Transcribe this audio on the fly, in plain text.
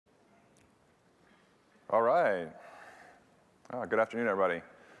All right. Good afternoon, everybody.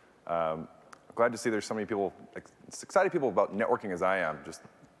 Glad to see there's so many people, excited people about networking as I am. Just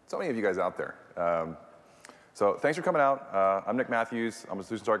so many of you guys out there. So thanks for coming out. I'm Nick Matthews. I'm a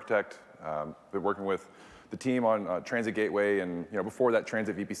solutions architect. Been working with the team on Transit Gateway and before that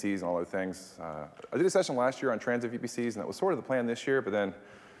Transit VPCs and all other things. I did a session last year on Transit VPCs, and that was sort of the plan this year, but then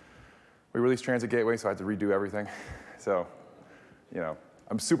we released Transit Gateway, so I had to redo everything. So,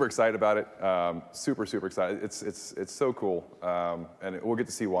 I'm super excited about it. Super excited. It's so cool, and we'll get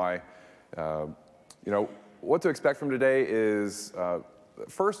to see why. What to expect from today is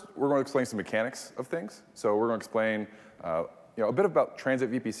first we're going to explain some mechanics of things. So we're going to explain a bit about Transit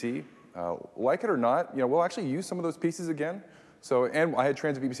VPC. Like it or not, we'll actually use some of those pieces again. So, and I had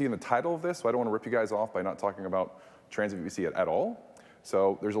Transit VPC in the title of this, so I don't want to rip you guys off by not talking about Transit VPC at all.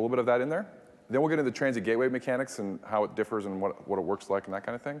 So there's a little bit of that in there. Then we'll get into the Transit Gateway mechanics and how it differs and what it works like and that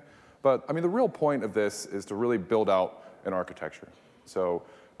kind of thing. But I mean, the real point of this is to really build out an architecture. So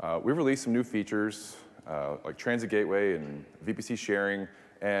we've released some new features like Transit Gateway and VPC sharing,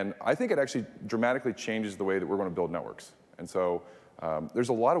 and I think it actually dramatically changes the way that we're going to build networks. And so there's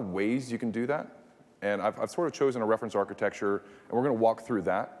a lot of ways you can do that, and I've sort of chosen a reference architecture, and we're going to walk through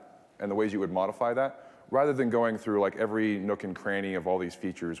that and the ways you would modify that, rather than going through like every nook and cranny of all these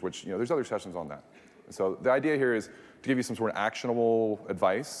features, which there's other sessions on that. And so the idea here is to give you some sort of actionable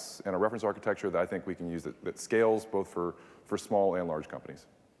advice and a reference architecture that I think we can use that scales both for small and large companies.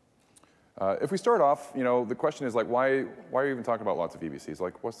 If we start off, the question is like, why are you even talking about lots of VPCs?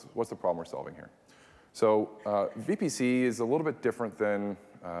 Like, what's the problem we're solving here? So VPC is a little bit different than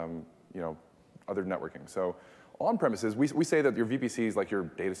other networking. So on premises, we say that your VPC is like your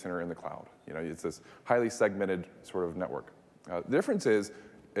data center in the cloud. It's this highly segmented sort of network. The difference is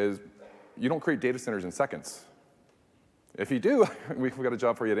you don't create data centers in seconds. If you do, we've got a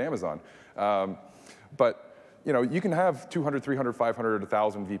job for you at Amazon. But you can have 200, 300, 500,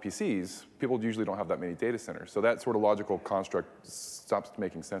 1,000 VPCs. People usually don't have that many data centers. So that sort of logical construct stops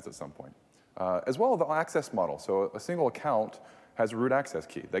making sense at some point. As well as the access model. So a single account has a root access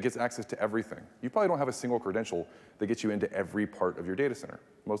key that gets access to everything. You probably don't have a single credential that gets you into every part of your data center,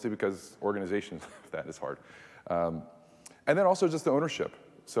 mostly because organization of that is hard. And then also just the ownership.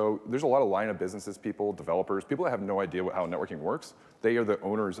 So there's a lot of line of businesses people, developers, people that have no idea how networking works. They are the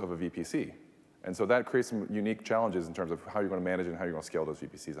owners of a VPC. And so that creates some unique challenges in terms of how you're going to manage and how you're going to scale those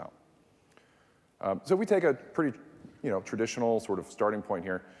VPCs out. So we take a pretty traditional sort of starting point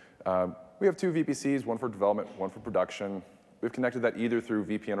here. We have two VPCs, one for development, one for production. We've connected that either through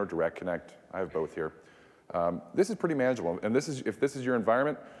VPN or Direct Connect. I have both here. This is pretty manageable. And if this is your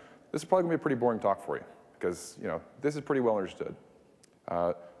environment, this is probably going to be a pretty boring talk for you because this is pretty well understood.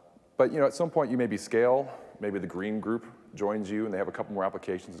 But at some point you maybe scale. Maybe the green group joins you and they have a couple more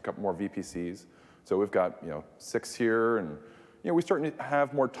applications, a couple more VPCs. So we've got 6 here, and we're starting to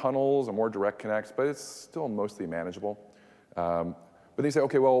have more tunnels and more direct connects, but it's still mostly manageable. But then you say,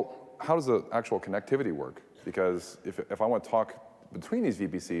 okay, well, how does the actual connectivity work? Because if I want to talk between these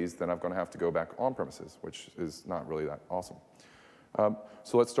VPCs, then I'm going to have to go back on premises, which is not really that awesome.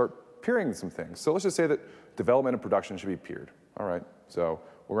 So let's start peering some things. So let's just say that development and production should be peered. All right, so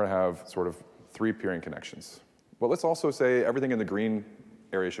we're going to have sort of 3 peering connections. But let's also say everything in the green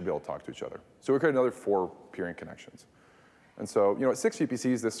area should be able to talk to each other. So we create another 4 peering connections. And so at 6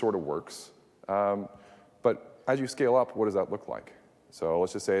 VPCs, this sort of works. But as you scale up, what does that look like? So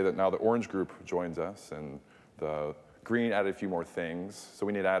let's just say that now the orange group joins us, and the green added a few more things. So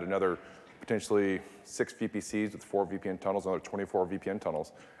we need to add another potentially 6 VPCs with 4 VPN tunnels, another 24 VPN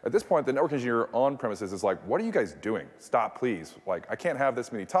tunnels. At this point, the network engineer on premises is like, what are you guys doing? Stop, please. Like, I can't have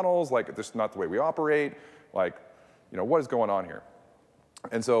this many tunnels. Like, this is not the way we operate. Like, what is going on here?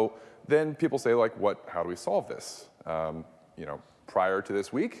 And so then people say, like, how do we solve this? Prior to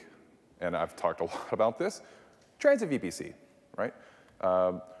this week, and I've talked a lot about this, Transit VPC, right?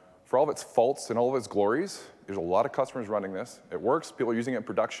 For all of its faults and all of its glories, there's a lot of customers running this. It works. People are using it in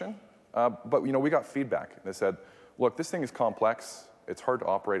production. But we got feedback. They said, look, this thing is complex. It's hard to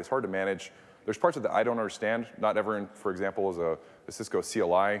operate. It's hard to manage. There's parts of it that I don't understand. Not everyone, for example, is a Cisco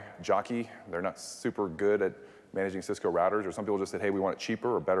CLI jockey. They're not super good at managing Cisco routers. Or some people just said, hey, we want it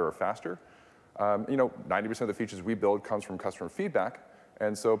cheaper or better or faster. 90% of the features we build comes from customer feedback.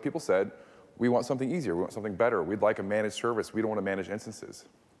 And so people said, we want something easier. We want something better. We'd like a managed service. We don't want to manage instances.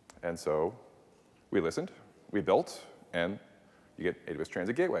 And so we listened, we built, and you get AWS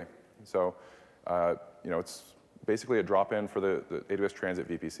Transit Gateway. So it's basically a drop-in for the AWS Transit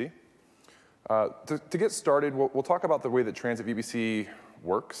VPC. To get started, we'll talk about the way that Transit VPC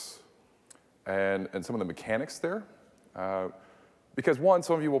works and some of the mechanics there. Because one,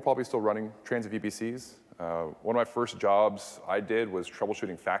 some of you will probably still running transit VPCs. One of my first jobs I did was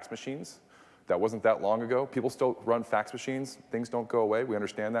troubleshooting fax machines. That wasn't that long ago. People still run fax machines. Things don't go away. We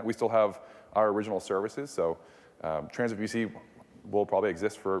understand that. We still have our original services. So transit VPC will probably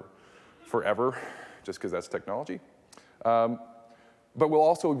exist for forever, just because that's technology. But we'll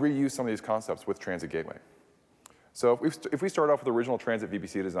also reuse some of these concepts with Transit Gateway. So if we start off with the original Transit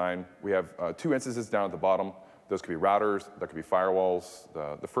VPC design, we have 2 instances down at the bottom. Those could be routers, that could be firewalls.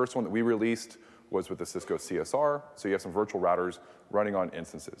 The first one that we released was with the Cisco CSR, so you have some virtual routers running on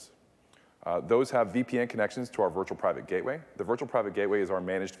instances. Those have VPN connections to our virtual private gateway. The virtual private gateway is our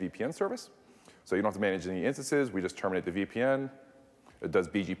managed VPN service, so you don't have to manage any instances. We just terminate the VPN. It does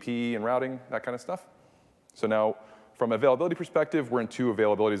BGP and routing, that kind of stuff. So now, from availability perspective, we're in 2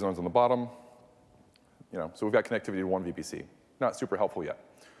 availability zones on the bottom. So we've got connectivity to 1 VPC. Not super helpful yet.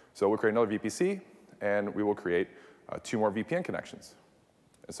 So we'll create another VPC, and we will create 2 more VPN connections.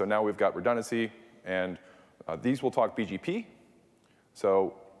 And so now we've got redundancy, and these will talk BGP.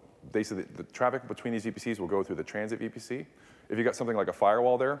 So basically, the traffic between these VPCs will go through the transit VPC. If you've got something like a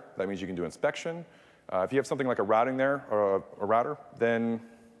firewall there, that means you can do inspection. If you have something like a routing there, or a router, then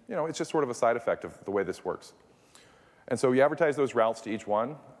it's just sort of a side effect of the way this works. And so we advertise those routes to each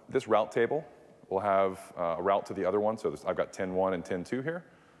one. This route table will have a route to the other one. So I've got 10.1 and 10.2 here.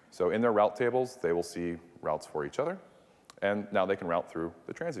 So in their route tables, they will see routes for each other. And now they can route through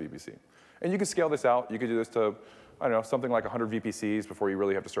the transit VPC. And you can scale this out. You could do this to, I don't know, something like 100 VPCs before you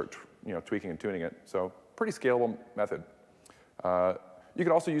really have to start tweaking and tuning it. So pretty scalable method. You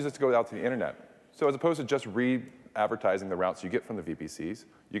could also use this to go out to the internet. So as opposed to just re-advertising the routes you get from the VPCs,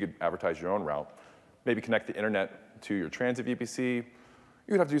 you could advertise your own route. Maybe connect the internet to your transit VPC. You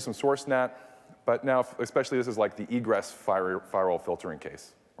would have to do some source NAT. But now, especially this is like the egress firewall filtering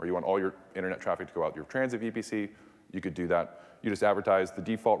case, where you want all your internet traffic to go out your transit VPC. You could do that. You just advertise the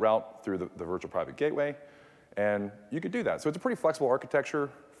default route through the virtual private gateway, and you could do that. So it's a pretty flexible architecture.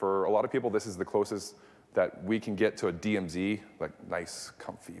 For a lot of people, this is the closest that we can get to a DMZ, like nice,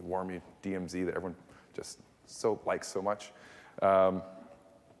 comfy, warmy DMZ that everyone just likes so much.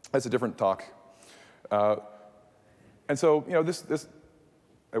 That's a different talk. And so,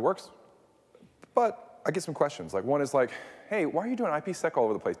 it works. But I get some questions. Like one is like, hey, why are you doing IPsec all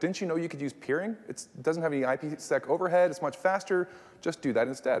over the place? Didn't you know you could use peering? It doesn't have any IPsec overhead. It's much faster. Just do that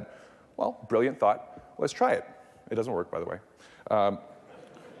instead. Well, brilliant thought. Let's try it. It doesn't work, by the way.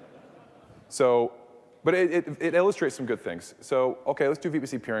 But it illustrates some good things. So, OK, let's do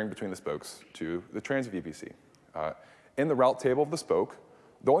VPC peering between the spokes to the transit VPC. In the route table of the spoke,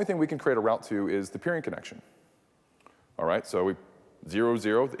 the only thing we can create a route to is the peering connection. All right, so we 0,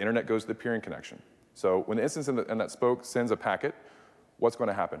 0, the internet goes to the peering connection. So when the instance in that spoke sends a packet, what's going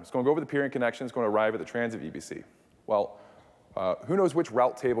to happen? It's going to go over the peering connection. It's going to arrive at the transit VPC. Well, who knows which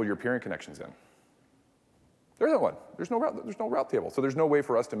route table your peering connection's in? There's no one. There's no route table. So there's no way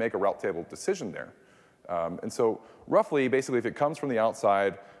for us to make a route table decision there. And so roughly, basically, if it comes from the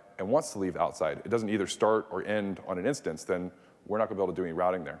outside and wants to leave outside, it doesn't either start or end on an instance, then we're not going to be able to do any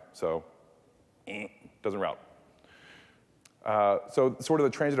routing there. So doesn't route. So sort of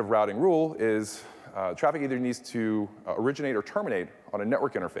the transitive routing rule is traffic either needs to originate or terminate on a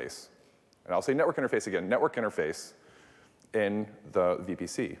network interface. And I'll say network interface again, network interface in the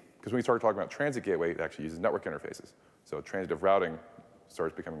VPC. Because when we start talking about transit gateway, it actually uses network interfaces. So transitive routing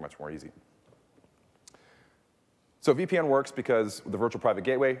starts becoming much more easy. So VPN works because the virtual private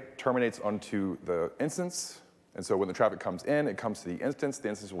gateway terminates onto the instance. And so when the traffic comes in, it comes to the instance. The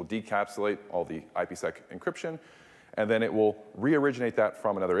instance will decapsulate all the IPsec encryption. And then it will re-originate that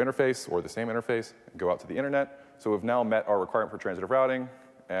from another interface or the same interface and go out to the internet. So we've now met our requirement for transitive routing.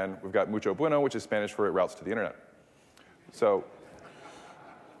 And we've got mucho bueno, which is Spanish for it routes to the internet. So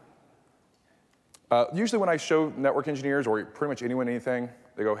usually when I show network engineers or pretty much anyone anything,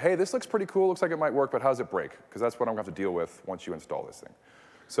 they go, hey, this looks pretty cool. Looks like it might work, but how does it break? Because that's what I'm going to have to deal with once you install this thing.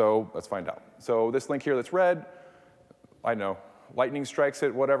 So let's find out. So this link here that's red, I know, lightning strikes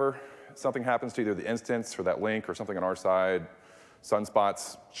it, whatever. Something happens to either the instance or that link or something on our side,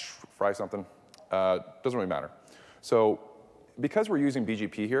 sunspots, fry something. Doesn't really matter. So because we're using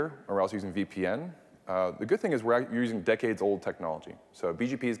BGP here, or we're also using VPN, the good thing is we're using decades-old technology. So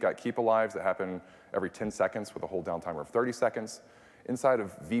BGP's got keep alives that happen every 10 seconds with a hold down timer of 30 seconds. Inside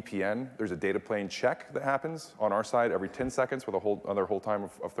of VPN, there's a data plane check that happens on our side every 10 seconds with another hold time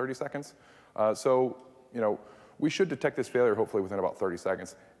of 30 seconds. So we should detect this failure hopefully within about 30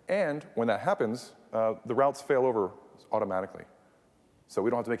 seconds. And when that happens, the routes fail over automatically. So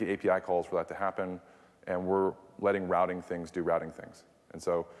we don't have to make any API calls for that to happen, and we're letting routing things do routing things. And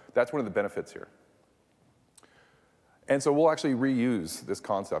so that's one of the benefits here. And so we'll actually reuse this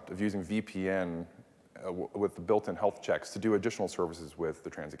concept of using VPN with the built-in health checks to do additional services with the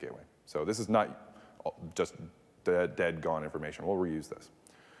Transit Gateway. So this is not just dead, gone information. We'll reuse this.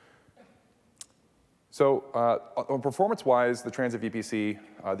 So performance-wise, the Transit VPC,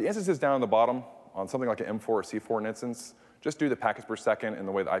 the instances down on the bottom on something like an M4 or C4 instance, just do the packets per second and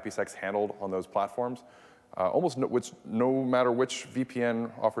the way the IPsec's handled on those platforms. No matter which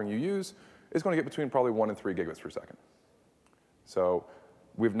VPN offering you use, is going to get between probably 1 and 3 gigabits per second. So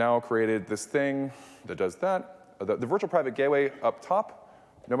we've now created this thing that does that. The virtual private gateway up top,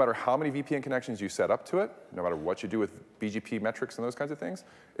 no matter how many VPN connections you set up to it, no matter what you do with BGP metrics and those kinds of things,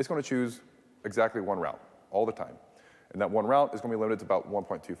 it's going to choose exactly one route all the time. And that one route is going to be limited to about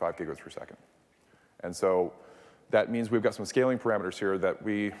 1.25 gigabits per second. And so that means we've got some scaling parameters here that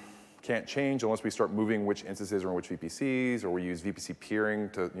we can't change unless we start moving which instances are in which VPCs, or we use VPC peering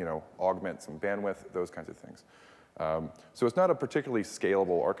to augment some bandwidth, those kinds of things. So it's not a particularly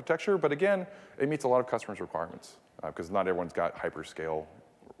scalable architecture, but again, it meets a lot of customers' requirements because not everyone's got hyperscale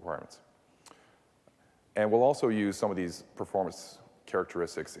requirements. And we'll also use some of these performance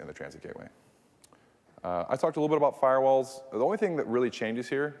characteristics in the Transit Gateway. I talked a little bit about firewalls. The only thing that really changes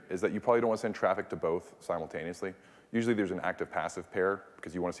here is that you probably don't want to send traffic to both simultaneously. Usually there's an active-passive pair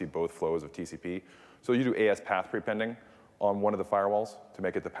because you want to see both flows of TCP. So you do AS path prepending on one of the firewalls to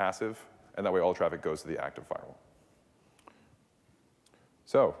make it the passive, and that way all traffic goes to the active firewall.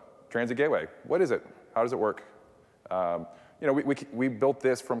 So Transit Gateway, what is it? How does it work? We built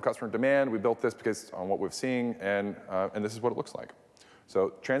this from customer demand. We built this because on what we're seeing, and this is what it looks like.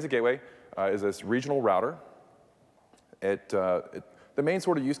 So Transit Gateway is this regional router. The main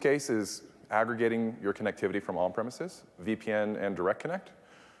sort of use case is aggregating your connectivity from on-premises, VPN and Direct Connect.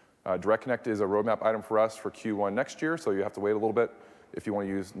 Direct Connect is a roadmap item for us for Q1 next year, so you have to wait a little bit if you want to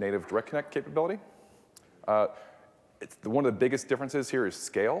use native Direct Connect capability. One of the biggest differences here is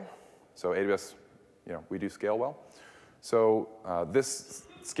scale. So AWS, we do scale well. So this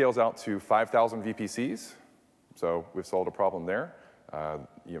scales out to 5,000 VPCs. So we've solved a problem there.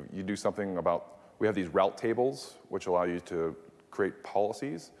 You do something about, we have these route tables, which allow you to create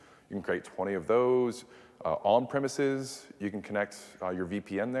policies. You can create 20 of those. On premises, you can connect your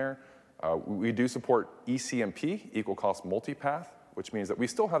VPN there. We do support eCMP, equal cost multipath, which means that we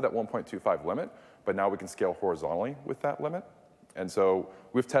still have that 1.25 limit, but now we can scale horizontally with that limit. And so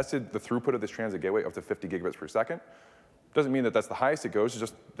we've tested the throughput of this Transit Gateway up to 50 gigabits per second. Doesn't mean that that's the highest it goes, it's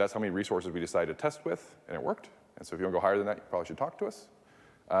just that's how many resources we decided to test with, and it worked. And so if you want to go higher than that, you probably should talk to us.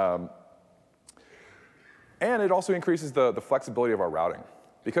 And it also increases the flexibility of our routing.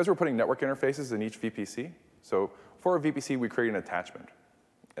 Because we're putting network interfaces in each VPC, so for a VPC, we create an attachment.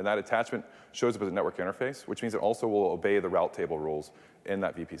 And that attachment shows up as a network interface, which means it also will obey the route table rules in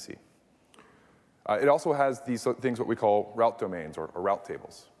that VPC. It also has these things what we call route domains or route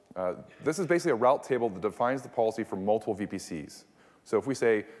tables. This is basically a route table that defines the policy for multiple VPCs. So if we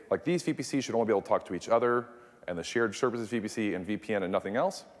say, like, these VPCs should only be able to talk to each other, and the shared services VPC and VPN and nothing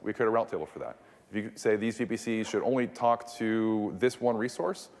else, we create a route table for that. If you say these VPCs should only talk to this one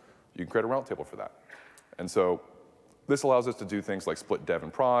resource, you can create a route table for that. And so this allows us to do things like split dev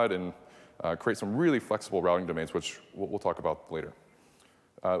and prod and create some really flexible routing domains, which we'll talk about later.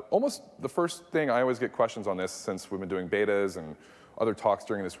 Almost the first thing I always get questions on this, since we've been doing betas and other talks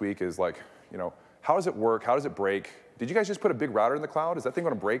during this week, is like, how does it work? How does it break? Did you guys just put a big router in the cloud? Is that thing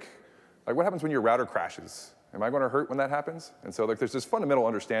going to break? Like, what happens when your router crashes? Am I going to hurt when that happens? And so there's this fundamental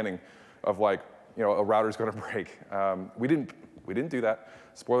understanding of like, a router's going to break. We didn't do that.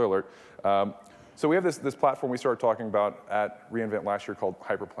 Spoiler alert. So we have this platform we started talking about at reInvent last year called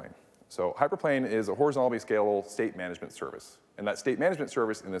Hyperplane. So Hyperplane is a horizontally scalable state management service. And that state management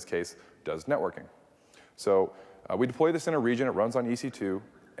service, in this case, does networking. So we deploy this in a region. It runs on EC2.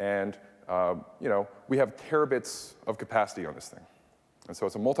 And we have terabits of capacity on this thing. And so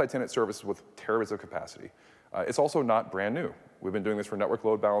it's a multi-tenant service with terabits of capacity. It's also not brand new. We've been doing this for network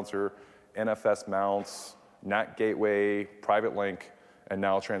load balancer, NFS mounts, NAT gateway, private link, and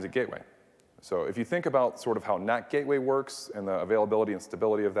now Transit Gateway. So if you think about sort of how NAT gateway works and the availability and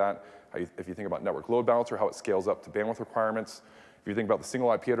stability of that, if you think about network load balancer, how it scales up to bandwidth requirements, if you think about the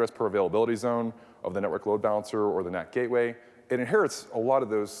single IP address per availability zone of the network load balancer or the NAT gateway, it inherits a lot of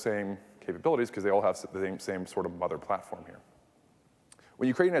those same capabilities because they all have the same sort of mother platform here. When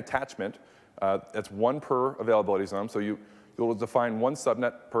you create an attachment, that's one per availability zone, so you'll define one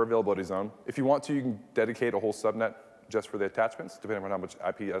subnet per availability zone. If you want to, you can dedicate a whole subnet just for the attachments, depending on how much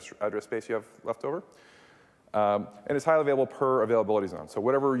IP address space you have left over. And it's highly available per availability zone. So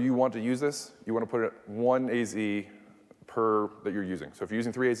whatever you want to use this, you want to put it one AZ per that you're using. So if you're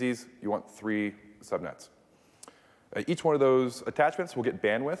using 3 AZs, you want 3 subnets. Each one of those attachments will get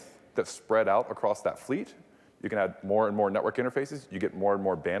bandwidth that's spread out across that fleet. You can add more and more network interfaces. You get more and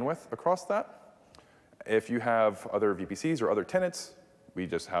more bandwidth across that. If you have other VPCs or other tenants, we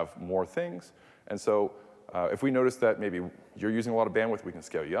just have more things. And so if we notice that maybe you're using a lot of bandwidth, we can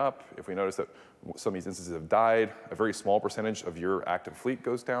scale you up. If we notice that some of these instances have died, a very small percentage of your active fleet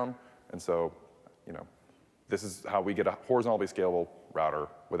goes down. And so, this is how we get a horizontally scalable router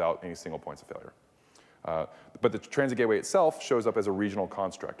without any single points of failure. But the transit gateway itself shows up as a regional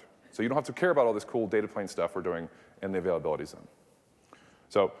construct. So you don't have to care about all this cool data plane stuff we're doing in the availability zone.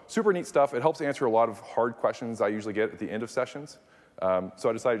 So super neat stuff. It helps answer a lot of hard questions I usually get at the end of sessions. So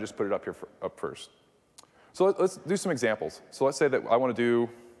I decided to just put it up here up first. So let's do some examples. So let's say that I want to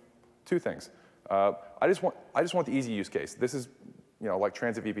do two things. I just want the easy use case. This is like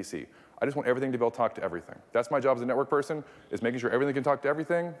transit VPC. I just want everything to be able to talk to everything. That's my job as a network person, is making sure everything can talk to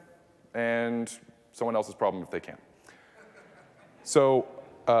everything, and someone else's problem if they can't. So,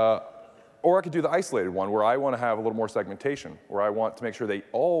 or I could do the isolated one, where I want to have a little more segmentation, where I want to make sure they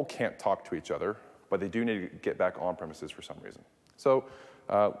all can't talk to each other, but they do need to get back on premises for some reason. So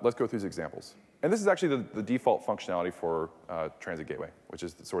let's go through these examples. And this is actually the default functionality for Transit Gateway, which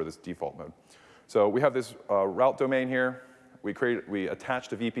is sort of this default mode. So we have this route domain here. We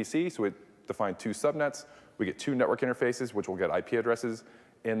attached a VPC, so it defined two subnets. We get two network interfaces, which will get IP addresses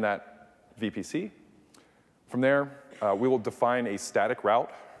in that VPC. From there, we will define a static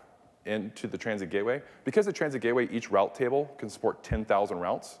route into the Transit Gateway. Because the Transit Gateway, each route table can support 10,000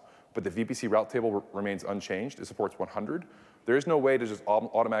 routes, but the VPC route table remains unchanged. It supports 100. There is no way to just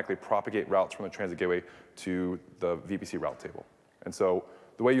automatically propagate routes from the Transit Gateway to the VPC route table. And so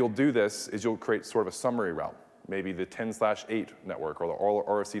the way you'll do this is you'll create sort of a summary route, maybe the 10/8 network or the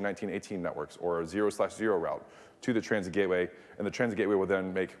RFC 1918 networks or a 0/0 route to the Transit Gateway, and the Transit Gateway will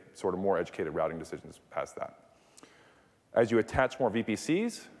then make sort of more educated routing decisions past that. As you attach more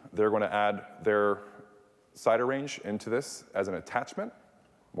VPCs, they're going to add their CIDR range into this as an attachment.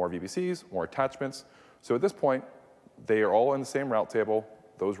 More VPCs, more attachments. So at this point, they are all in the same route table.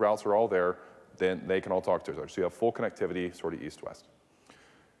 Those routes are all there. Then they can all talk to each other. So you have full connectivity, sort of east-west.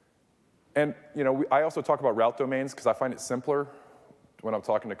 And I also talk about route domains because I find it simpler when I'm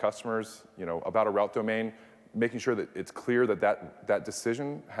talking to customers about a route domain, making sure that it's clear that that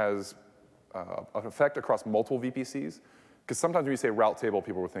decision has an effect across multiple VPCs. Because sometimes when you say route table,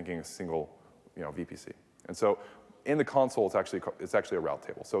 people were thinking a single VPC. And so in the console, it's actually a route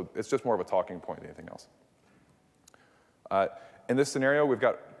table. So it's just more of a talking point than anything else. In this scenario, we've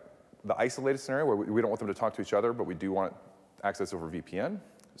got the isolated scenario where we don't want them to talk to each other, but we do want access over VPN.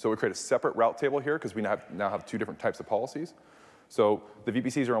 So we create a separate route table here because we now have two different types of policies. So the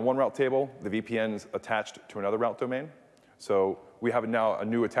VPCs are on one route table. The VPN is attached to another route domain. So we have now a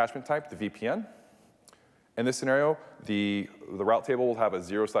new attachment type, the VPN. In this scenario, the route table will have a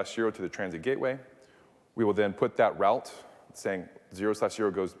 0/0 to the Transit Gateway. We will then put that route saying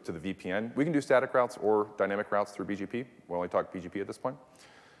 0/0 goes to the VPN. We can do static routes or dynamic routes through BGP. We'll only talk BGP at this point.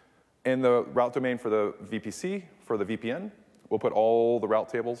 In the route domain for the VPC, for the VPN, we'll put all the route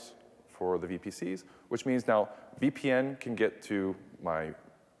tables for the VPCs, which means now VPN can get to my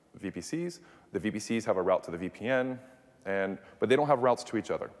VPCs. The VPCs have a route to the VPN, but they don't have routes to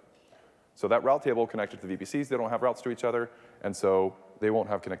each other. So that route table connected to the VPCs, they don't have routes to each other, and so they won't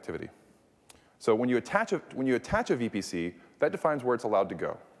have connectivity. So when you attach a VPC, that defines where it's allowed to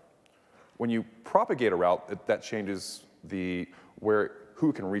go. When you propagate a route, that changes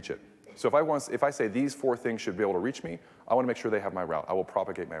who can reach it. So if I say these 4 things should be able to reach me, I want to make sure they have my route. I will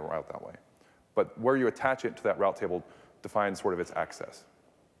propagate my route that way. But where you attach it to that route table defines sort of its access.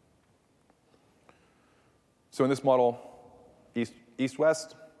 So in this model,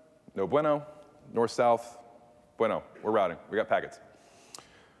 east-west, no bueno. North-south, bueno. We're routing. We got packets.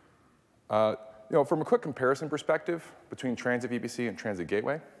 From a quick comparison perspective between Transit VPC and Transit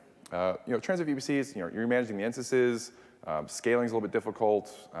Gateway, Transit VPC is you're managing the instances. Scaling is a little bit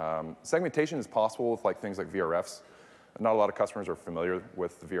difficult. Segmentation is possible with things like VRFs. Not a lot of customers are familiar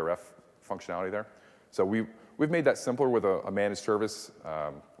with the VRF functionality there. So we've made that simpler with a managed service.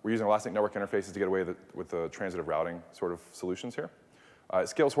 We're using Elastic Network Interfaces to get away with the transitive routing sort of solutions here. It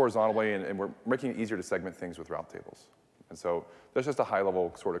scales horizontally, and we're making it easier to segment things with route tables. And so that's just a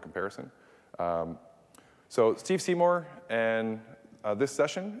high-level sort of comparison. So Steve Seymour and this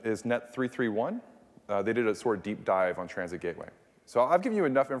session is Net 331. They did a sort of deep dive on Transit Gateway. So I've given you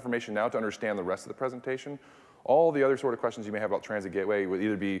enough information now to understand the rest of the presentation. All the other sort of questions you may have about Transit Gateway would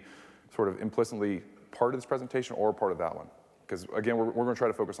either be sort of implicitly part of this presentation or part of that one. Because again, we're going to try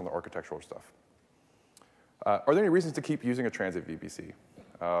to focus on the architectural stuff. Are there any reasons to keep using a Transit VPC?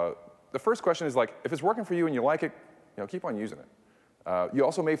 The first question is if it's working for you and you like it, keep on using it. You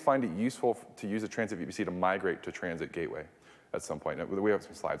also may find it useful to use a transit VPC to migrate to transit gateway at some point. We have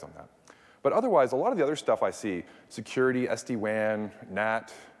some slides on that. But otherwise, a lot of the other stuff I see, security, SD-WAN,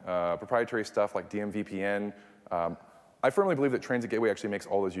 NAT, proprietary stuff like DMVPN, I firmly believe that transit gateway actually makes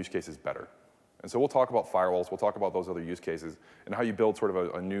all those use cases better. And so we'll talk about firewalls, we'll talk about those other use cases, and how you build sort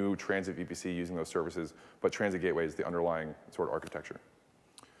of a new transit VPC using those services, but transit gateway is the underlying sort of architecture.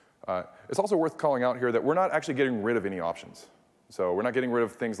 It's also worth calling out here that we're not actually getting rid of any options. So we're not getting rid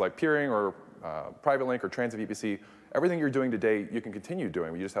of things like peering or private link or transit VPC. Everything you're doing today, you can continue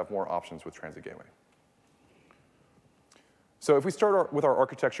doing. You just have more options with transit gateway. So if we start with our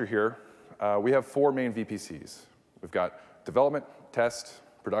architecture here, we have 4 main VPCs. We've got development, test,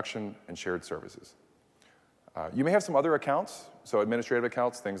 production, and shared services. You may have some other accounts, so administrative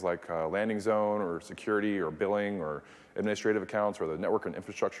accounts, things like landing zone or security or billing or administrative accounts or the network and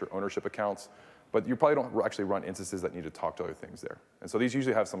infrastructure ownership accounts, but you probably don't actually run instances that need to talk to other things there. And so these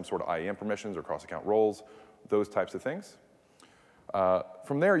usually have some sort of IAM permissions or cross-account roles, those types of things.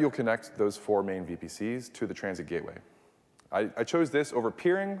 From there, you'll connect those 4 main VPCs to the transit gateway. I chose this over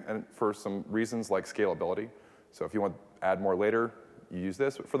peering and for some reasons like scalability. So if you want to add more later, you use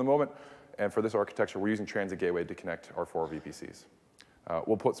this. But for the moment, and for this architecture, we're using transit gateway to connect our 4 VPCs.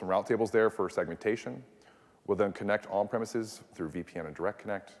 We'll put some route tables there for segmentation. We'll then connect on-premises through VPN and Direct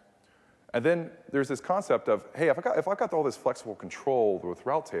Connect. And then there's this concept of, hey, if I've got all this flexible control with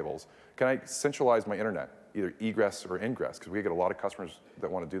route tables, can I centralize my internet, either egress or ingress? Because we get a lot of customers that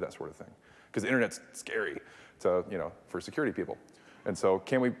want to do that sort of thing. Because the internet's scary to, for security people. And so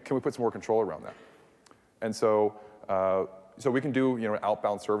can we put some more control around that? And so, so we can do an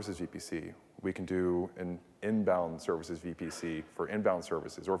outbound services VPC. We can do an inbound services VPC for inbound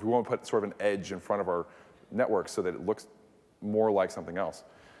services. Or if we want to put sort of an edge in front of our network so that it looks more like something else.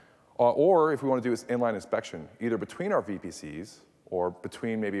 Or if we want to do this inline inspection, either between our VPCs or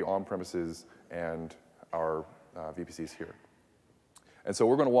between maybe on-premises and our VPCs here. And so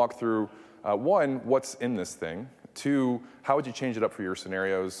we're going to walk through, 1, what's in this thing, 2, how would you change it up for your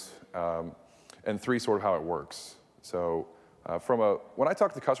scenarios, and 3, sort of how it works. So when I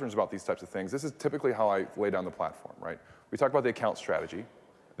talk to customers about these types of things, this is typically how I lay down the platform, right? We talk about the account strategy.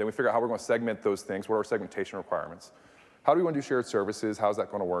 Then we figure out how we're going to segment those things. What are our segmentation requirements? How do we want to do shared services? How's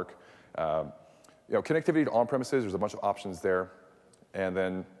that going to work? Connectivity to on-premises, there's a bunch of options there. And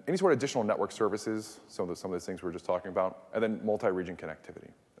then any sort of additional network services, some of those things we were just talking about. And then multi-region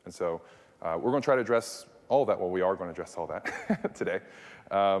connectivity. And so we're going to try to address all of that. Well, we are going to address all that today.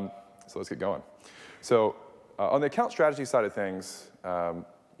 So let's get going. So on the account strategy side of things,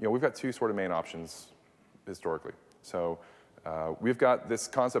 we've got 2 sort of main options historically. So we've got this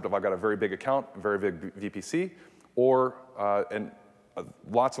concept of I've got a very big account, a very big VPC, or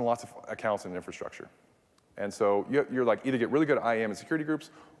lots and lots of accounts and infrastructure. And so you're like either get really good at IAM and security groups,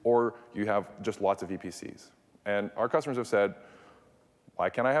 or you have just lots of VPCs. And our customers have said, why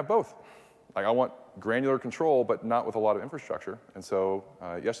can't I have both? Like I want granular control, but not with a lot of infrastructure. And so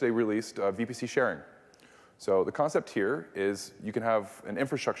yesterday we released VPC sharing. So the concept here is you can have an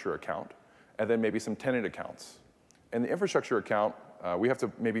infrastructure account, and then maybe some tenant accounts. In the infrastructure account, we have to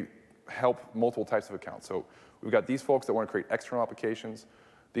maybe help multiple types of accounts. So we've got these folks that want to create external applications,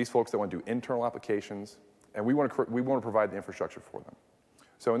 these folks that want to do internal applications, and we want to provide the infrastructure for them.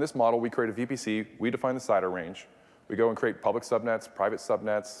 So in this model, we create a VPC, we define the CIDR range, we go and create public subnets, private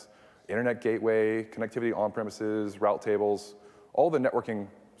subnets, internet gateway, connectivity on-premises, route tables, all the networking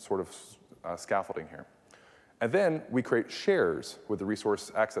sort of scaffolding here. And then we create shares with the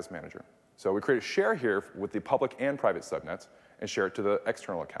resource access manager. So we create a share here with the public and private subnets and share it to the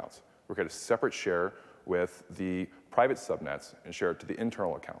external accounts. We create a separate share with the private subnets and share it to the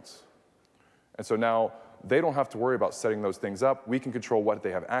internal accounts. And so now they don't have to worry about setting those things up. We can control what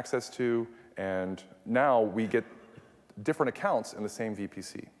they have access to, and now we get different accounts in the same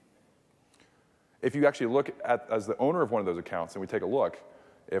VPC. If you actually look at, as the owner of one of those accounts, and we take a look,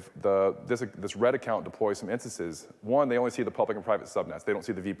 if this red account deploys some instances, 1, they only see the public and private subnets. They don't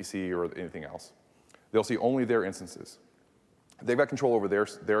see the VPC or anything else. They'll see only their instances. They've got control over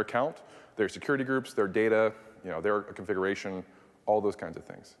their account, their security groups, their data, their configuration, all those kinds of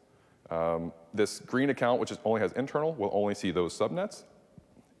things. This green account, which only has internal, will only see those subnets,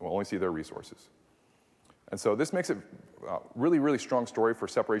 will only see their resources. And so this makes it a really, really strong story for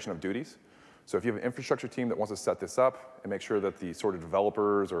separation of duties. So if you have an infrastructure team that wants to set this up and make sure that the sort of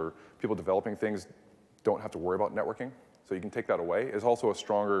developers or people developing things don't have to worry about networking, so you can take that away. It's also a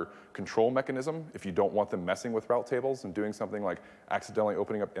stronger control mechanism if you don't want them messing with route tables and doing something like accidentally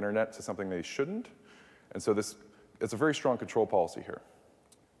opening up internet to something they shouldn't. And so it's a very strong control policy here.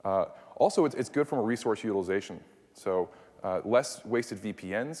 Also, it's good from a resource utilization So less wasted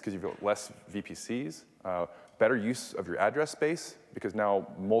VPNs because you've got less VPCs, better use of your address space because now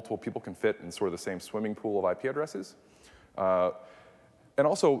multiple people can fit in sort of the same swimming pool of IP addresses. And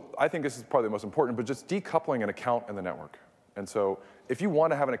also, I think this is probably the most important, but just decoupling an account in the network. And so if you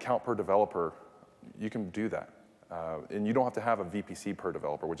want to have an account per developer, you can do that. And you don't have to have a VPC per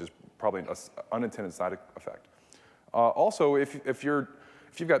developer, which is probably an unintended side effect. Also, if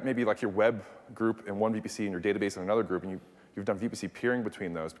you've got maybe like your web group in one VPC and your database in another group, and you've done VPC peering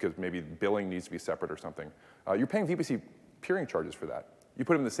between those because maybe billing needs to be separate or something, you're paying VPC peering charges for that. You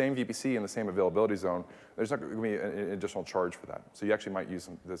put them in the same VPC in the same availability zone, there's not going to be an additional charge for that. So you actually might use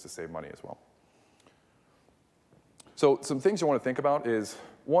this to save money as well. So some things you want to think about is,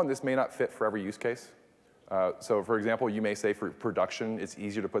 one, this may not fit for every use case. So for example, you may say for production, it's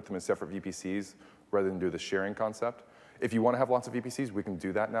easier to put them in separate VPCs rather than do the sharing concept. If you want to have lots of VPCs, we can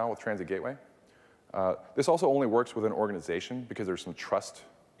do that now with Transit Gateway. This also only works with an organization because there's some trust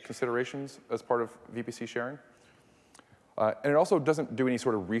considerations as part of VPC sharing. And it also doesn't do any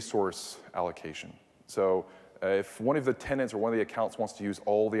sort of resource allocation. So if one of the tenants or one of the accounts wants to use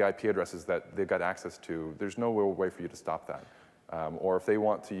all the IP addresses that they've got access to, there's no real way for you to stop that. Or if they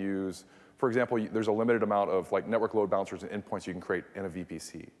want to use, for example, there's a limited amount of like network load balancers and endpoints you can create in a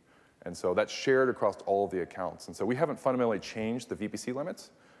VPC. And so that's shared across all of the accounts. And so we haven't fundamentally changed the VPC limits.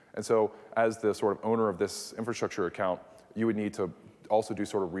 And so as the sort of owner of this infrastructure account, you would need to also do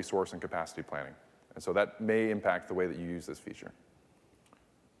sort of resource and capacity planning. And so that may impact the way that you use this feature.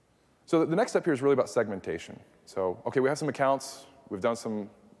 So the next step here is really about segmentation. So, okay, we have some accounts, we've done some,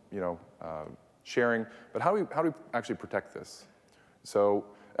 sharing, but how do we actually protect this? So,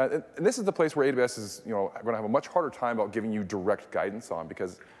 and this is the place where AWS is, going to have a much harder time about giving you direct guidance on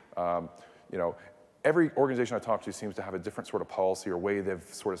because, every organization I talk to seems to have a different sort of policy or way they've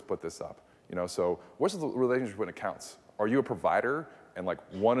sort of split this up. So what's the relationship with accounts? Are you a provider and like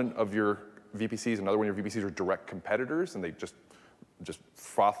one of your VPCs, another one of your VPCs are direct competitors and they just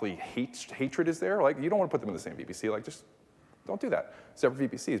frothly hatred is there? Like, you don't want to put them in the same VPC. Like, just don't do that.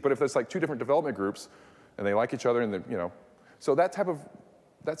 Separate VPCs. But if there's like two different development groups and they like each other and so that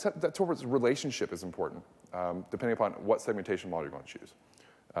sort of relationship is important, depending upon what segmentation model you're going to choose.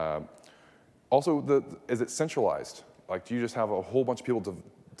 Also, is it centralized? Like, do you just have a whole bunch of people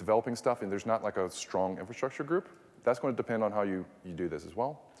developing stuff and there's not like a strong infrastructure group? That's going to depend on how you do this as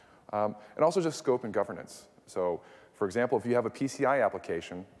well. And also just scope and governance. So, for example, if you have a PCI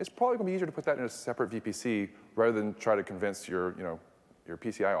application, it's probably going to be easier to put that in a separate VPC rather than try to convince your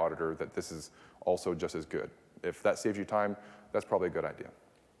PCI auditor that this is also just as good. If that saves you time, that's probably a good idea.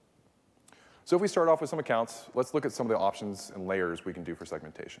 So if we start off with some accounts, let's look at some of the options and layers we can do for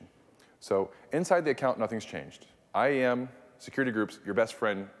segmentation. So inside the account, nothing's changed. IAM, security groups, your best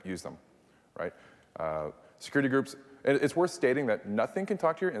friend, use them, right? Security groups, and it's worth stating that nothing can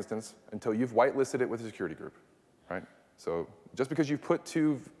talk to your instance until you've whitelisted it with a security group, right? So just because you've put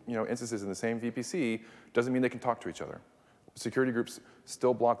two instances in the same VPC doesn't mean they can talk to each other. Security groups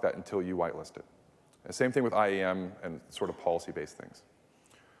still block that until you whitelist it. And same thing with IAM and sort of policy-based things.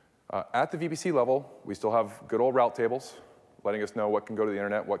 At the VPC level, we still have good old route tables, letting us know what can go to the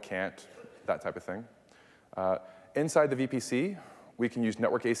internet, what can't, that type of thing. Inside the VPC, we can use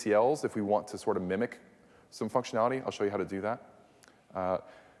network ACLs if we want to sort of mimic some functionality. I'll show you how to do that.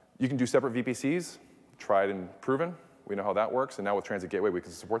 You can do separate VPCs, tried and proven. We know how that works, and now with Transit Gateway, we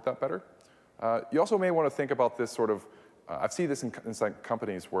can support that better. You also may want to think about this sort of, I've seen this inside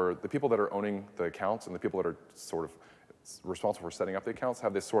companies where the people that are owning the accounts and the people that are sort of responsible for setting up the accounts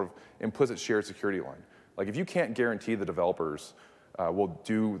have this sort of implicit shared security line. Like, if you can't guarantee the developers will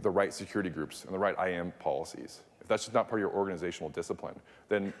do the right security groups and the right IAM policies, if that's just not part of your organizational discipline,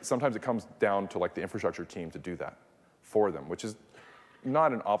 then sometimes it comes down to like the infrastructure team to do that for them, which is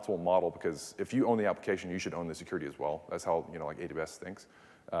not an optimal model because if you own the application, you should own the security as well. That's how like AWS thinks.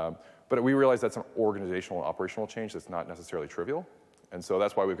 But we realize that's an organizational and operational change that's not necessarily trivial, and so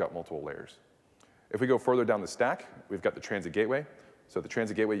that's why we've got multiple layers. If we go further down the stack, we've got the Transit Gateway. So the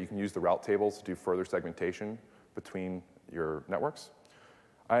Transit Gateway, you can use the route tables to do further segmentation between your networks.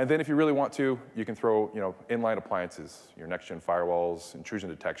 And then if you really want to, you can throw inline appliances, your next-gen firewalls, intrusion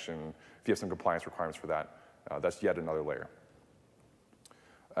detection. If you have some compliance requirements for that, that's yet another layer.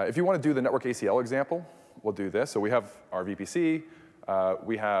 If you want to do the network ACL example, we'll do this. So we have our VPC.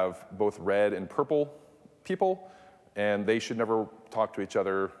 We have both red and purple people, and they should never talk to each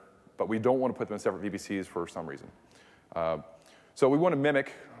other, but we don't want to put them in separate VPCs for some reason. So we want to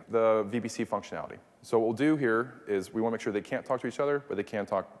mimic the VPC functionality. So what we'll do here is we want to make sure they can't talk to each other, but they can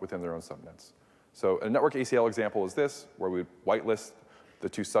talk within their own subnets. So a network ACL example is this, where we whitelist the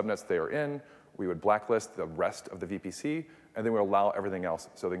two subnets they are in. we would blacklist the rest of the VPC, and then we would allow everything else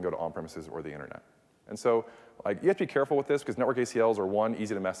so they can go to on-premises or the internet. And so like, you have to be careful with this because network ACLs are, one,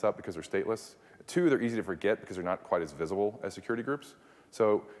 easy to mess up because they're stateless. Two, they're easy to forget because they're not quite as visible as security groups.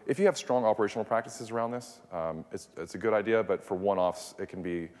 So if you have strong operational practices around this, it's a good idea, but for one-offs, it can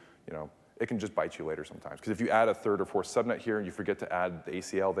be, it can just bite you later sometimes. Because if you add a third or fourth subnet here and you forget to add the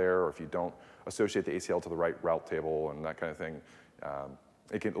ACL there, or if you don't associate the ACL to the right route table and that kind of thing,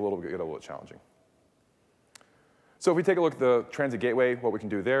 it can get a little bit challenging. So if we take a look at the transit gateway, what we can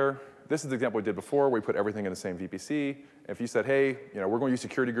do there, this is the example we did before. We put everything in the same VPC. If you said, hey, we're going to use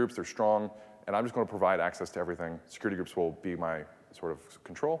security groups, they're strong, and I'm just going to provide access to everything. Security groups will be my sort of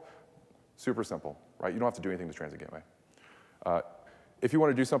control. Super simple, right? You don't have to do anything to transit gateway. If you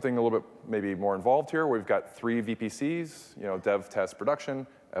want to do something a little bit maybe more involved here, we've got 3 VPCs, dev, test, production,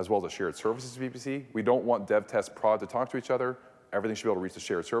 as well as a shared services VPC. We don't want dev, test, prod to talk to each other. Everything should be able to reach the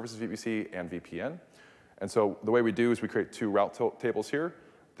shared services VPC and VPN. And so the way we do is we create 2 route tables here.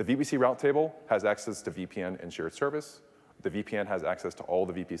 The VPC route table has access to VPN and shared service. The VPN has access to all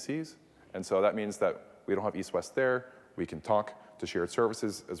the VPCs. And so that means that we don't have east-west there. We can talk to shared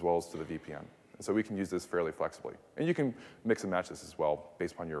services as well as to the VPN. And so we can use this fairly flexibly. And you can mix and match this as well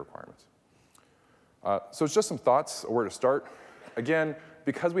based upon your requirements. So it's just some thoughts of where to start. Again,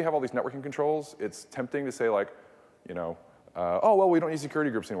 because we have all these networking controls, it's tempting to say like, oh, well, we don't need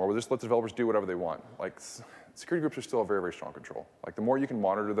security groups anymore. We'll just let the developers do whatever they want. Like, security groups are still a very, very strong control. Like, the more you can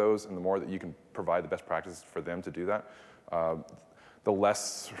monitor those and the more that you can provide the best practices for them to do that, the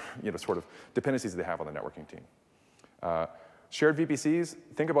less sort of dependencies they have on the networking team. Shared VPCs,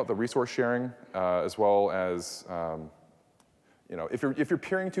 think about the resource sharing as well as, if you're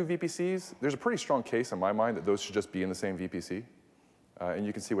peering 2 VPCs, there's a pretty strong case in my mind that those should just be in the same VPC. And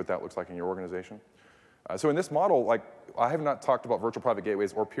you can see what that looks like in your organization. So in this model, like, I have not talked about virtual private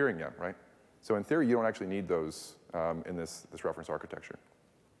gateways or peering yet, right? So in theory, you don't actually need those in this reference architecture.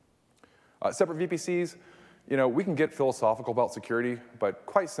 Separate VPCs, we can get philosophical about security, but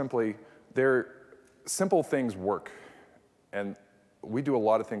quite simply, simple things work. And we do a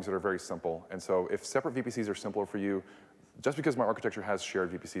lot of things that are very simple. And so if separate VPCs are simpler for you, just because my architecture has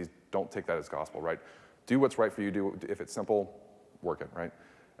shared VPCs, don't take that as gospel, right? Do what's right for you. If it's simple, work it, right?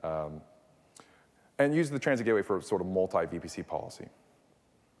 And use the transit gateway for sort of multi-VPC policy.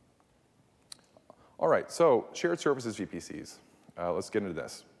 All right, so shared services VPCs. Let's get into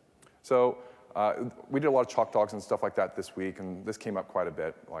this. So we did a lot of chalk talks and stuff like that this week, and this came up quite a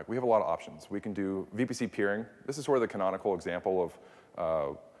bit. Like, we have a lot of options. We can do VPC peering. This is sort of the canonical example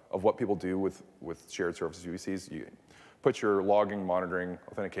of what people do with shared services VPCs. You put your logging, monitoring,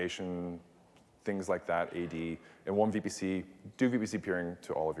 authentication, things like that, AD, in one VPC, do VPC peering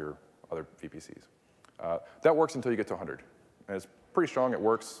to all of your other VPCs. That works until you get to 100. And it's pretty strong, it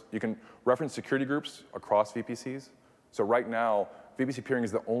works. You can reference security groups across VPCs. So right now, VPC peering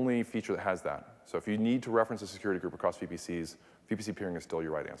is the only feature that has that. So if you need to reference a security group across VPCs, VPC peering is still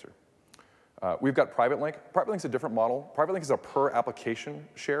your right answer. We've got Private Link. Private Link is a different model. Private Link is a per application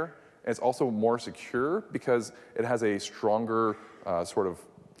share, and it's also more secure because it has a stronger sort of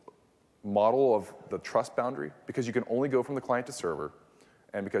model of the trust boundary, because you can only go from the client to server,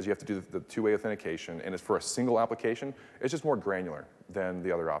 and because you have to do the 2-way authentication, and it's for a single application, it's just more granular than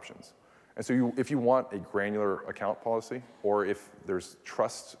the other options. And so if you want a granular account policy, or if there's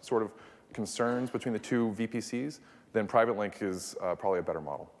trust sort of concerns between the 2 VPCs, then Private Link is probably a better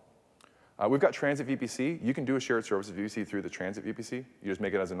model. We've got Transit VPC. You can do a shared services VPC through the Transit VPC. You just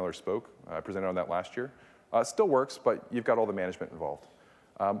make it as another spoke. I presented on that last year. It still works, but you've got all the management involved.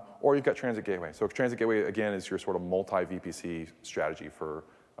 Or you've got Transit Gateway. So Transit Gateway, again, is your sort of multi-VPC strategy for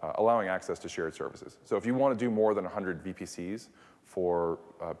allowing access to shared services. So if you want to do more than 100 VPCs for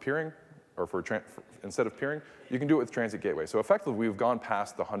peering, or instead of peering, you can do it with Transit Gateway. So effectively, we've gone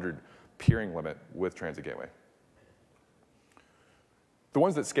past the 100 peering limit with Transit Gateway. The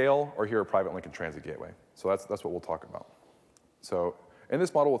ones that scale are here, Private Link and Transit Gateway. So that's what we'll talk about. So in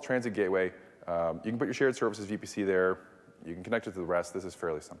this model with Transit Gateway, you can put your shared services VPC there. You can connect it to the rest. This is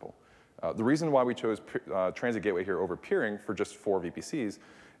fairly simple. The reason why we chose Transit Gateway here over peering for just 4 VPCs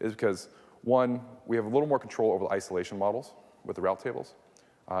is because, one, we have a little more control over the isolation models with the route tables.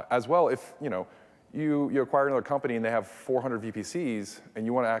 As well, if you acquire another company and they have 400 VPCs and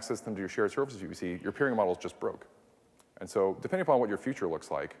you want to access them to your shared services VPC, your peering model is just broke. And so depending upon what your future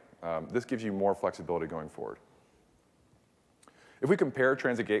looks like, this gives you more flexibility going forward. If we compare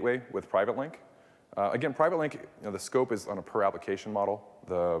Transit Gateway with Private Link, again, Private Link, the scope is on a per application model.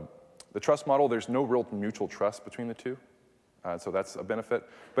 The trust model, there's no real mutual trust between the 2. So that's a benefit.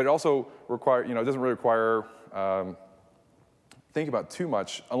 But it also doesn't really require think about too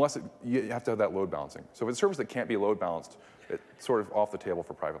much unless you have to have that load balancing. So if it's a service that can't be load balanced, it's sort of off the table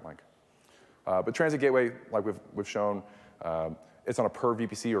for private link. But Transit Gateway, like we've shown, it's on a per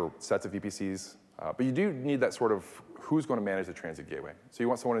VPC or sets of VPCs. But you do need that sort of who's going to manage the Transit Gateway. So you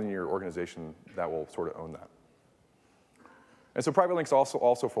want someone in your organization that will sort of own that. And so private links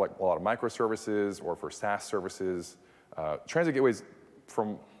also for like a lot of microservices or for SaaS services. Transit Gateways,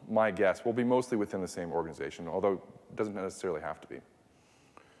 from my guess, will be mostly within the same organization, although it doesn't necessarily have to be.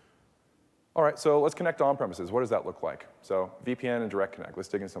 All right, so let's connect on premises. What does that look like? So VPN and Direct Connect. Let's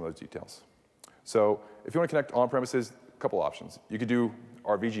dig into some of those details. So if you want to connect on premises, a couple options. You could do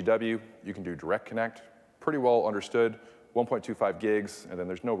our VGW. You can do Direct Connect. Pretty well understood, 1.25 gigs, and then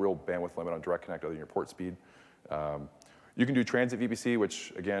there's no real bandwidth limit on Direct Connect other than your port speed. You can do Transit VPC,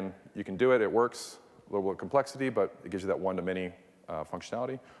 which, again, you can do it. It works. A little bit of complexity, but it gives you that one-to-many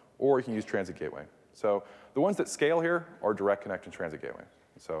functionality. Or you can use Transit Gateway. So the ones that scale here are Direct Connect and Transit Gateway.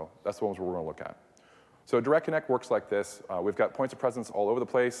 So that's the ones we're going to look at. So Direct Connect works like this. We've got points of presence all over the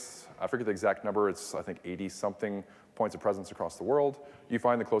place. I forget the exact number. It's, I think, 80-something points of presence across the world. You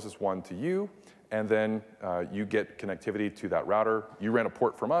find the closest one to you, and then you get connectivity to that router. You rent a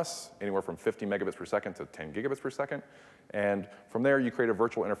port from us, anywhere from 50 megabits per second to 10 gigabits per second. And from there, you create a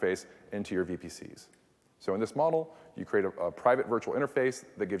virtual interface into your VPCs. So in this model, you create a private virtual interface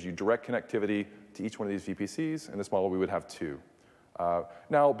that gives you direct connectivity to each one of these VPCs. In this model, we would have 2.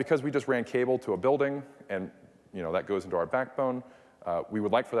 Now, because we just ran cable to a building, and that goes into our backbone, we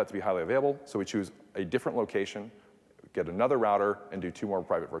would like for that to be highly available. So we choose a different location, get another router, and do 2 more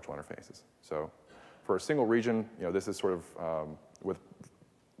private virtual interfaces. So for a single region, this is sort of,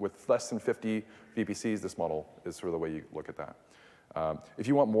 with less than 50 VPCs, this model is sort of the way you look at that. If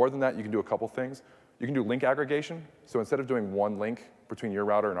you want more than that, you can do a couple things. You can do link aggregation. So instead of doing one link between your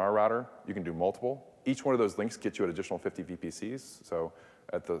router and our router, you can do multiple. Each one of those links gets you an additional 50 VPCs. So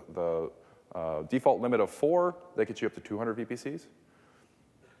at the default limit of 4, that gets you up to 200 VPCs.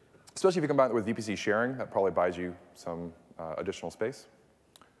 Especially if you combine it with VPC sharing, that probably buys you some additional space.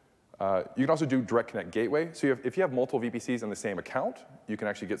 You can also do Direct Connect Gateway. So if you have multiple VPCs in the same account, you can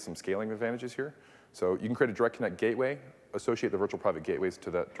actually get some scaling advantages here. So you can create a Direct Connect Gateway, associate the virtual private gateways to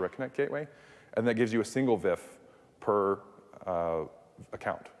that Direct Connect Gateway, and that gives you a single VIF per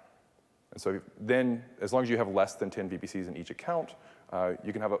account. And so then, as long as you have less than 10 VPCs in each account,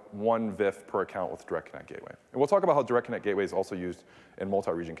 you can have one VIF per account with Direct Connect Gateway. And we'll talk about how Direct Connect Gateway is also used in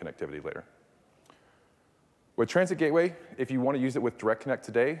multi-region connectivity later. With Transit Gateway, if you want to use it with Direct Connect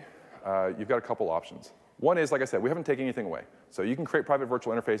today, you've got a couple options. One is, like I said, we haven't taken anything away. So you can create private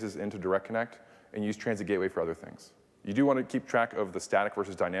virtual interfaces into Direct Connect and use Transit Gateway for other things. You do want to keep track of the static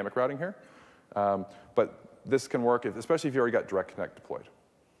versus dynamic routing here. But this can work, especially if you already got Direct Connect deployed.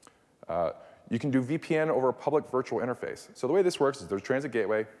 You can do VPN over a public virtual interface. So the way this works is there's Transit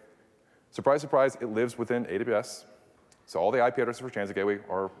Gateway. Surprise, surprise, it lives within AWS. So all the IP addresses for Transit Gateway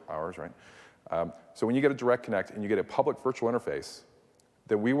are ours, right? So when you get a Direct Connect and you get a public virtual interface,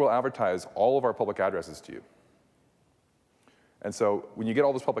 then we will advertise all of our public addresses to you. And so when you get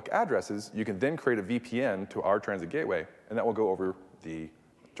all those public addresses, you can then create a VPN to our Transit Gateway, and that will go over the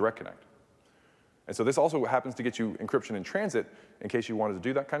Direct Connect. And so this also happens to get you encryption in transit in case you wanted to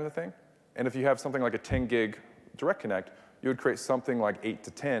do that kind of thing. And if you have something like a 10 gig Direct Connect, you would create something like 8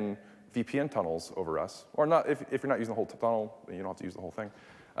 to 10 VPN tunnels over us. Or not, if you're not using the whole tunnel, then you don't have to use the whole thing.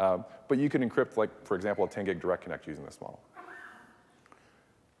 But you can encrypt, like, for example, a 10 gig Direct Connect using this model.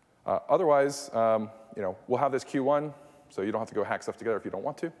 Otherwise, we'll have this Q1, so you don't have to go hack stuff together if you don't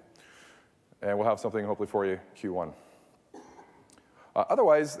want to. And we'll have something hopefully for you Q1.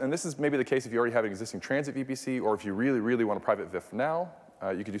 Otherwise, and this is maybe the case if you already have an existing Transit VPC, or if you really, really want a private VIF now,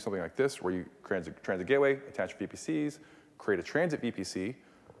 you could do something like this, where you create a Transit Gateway, attach VPCs, create a Transit VPC,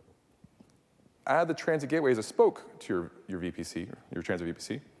 add the Transit Gateway as a spoke to your VPC, your Transit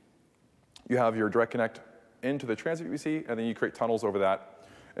VPC. You have your Direct Connect into the Transit VPC, and then you create tunnels over that.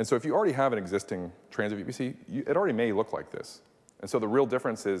 And so if you already have an existing Transit VPC, it already may look like this. And so the real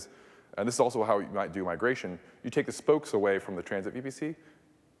difference is, and this is also how you might do migration, you take the spokes away from the Transit VPC,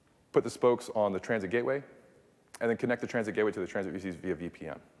 put the spokes on the Transit Gateway, and then connect the Transit Gateway to the Transit VPCs via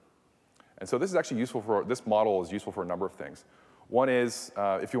VPN. And so this is actually useful for, this model is useful for a number of things. One is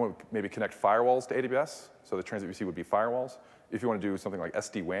if you want to maybe connect firewalls to AWS, so the Transit VPC would be firewalls. If you want to do something like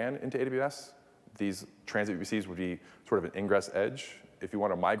SD-WAN into AWS, these Transit VPCs would be sort of an ingress edge. If you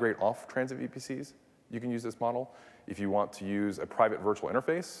want to migrate off Transit VPCs, you can use this model. If you want to use a private virtual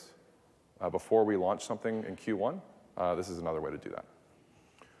interface before we launch something in Q1, this is another way to do that.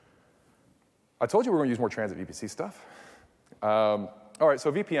 I told you we were going to use more Transit VPC stuff. All right,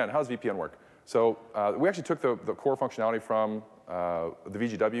 so VPN, how does VPN work? So we actually took the core functionality from the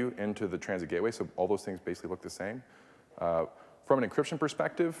VGW into the transit gateway, so all those things basically look the same. From an encryption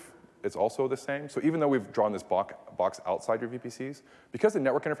perspective, it's also the same. So even though we've drawn this box outside your VPCs, because the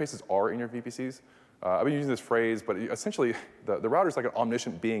network interfaces are in your VPCs, I've been using this phrase, but essentially the router is like an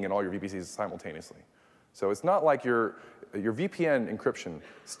omniscient being in all your VPCs simultaneously. So it's not like your VPN encryption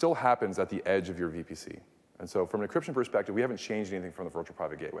still happens at the edge of your VPC. And so from an encryption perspective, we haven't changed anything from the virtual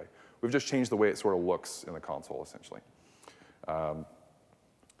private gateway. We've just changed the way it sort of looks in the console, essentially.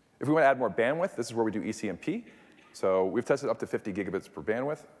 If we want to add more bandwidth, this is where we do ECMP. So we've tested up to 50 gigabits per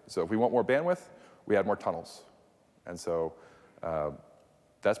bandwidth. So if we want more bandwidth, we add more tunnels. And so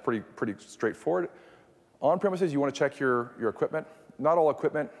that's pretty straightforward. On premises, you want to check your equipment. Not all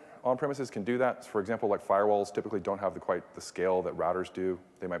equipment on premises can do that. For example, like firewalls typically don't have quite the scale that routers do.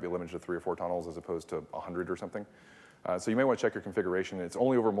 They might be limited to 3 or 4 tunnels as opposed to 100 or something. So you may want to check your configuration. It's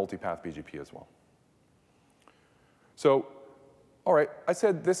only over multipath BGP as well. So, all right, I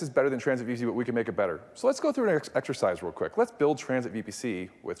said this is better than Transit VPC, but we can make it better. So let's go through an exercise real quick. Let's build Transit VPC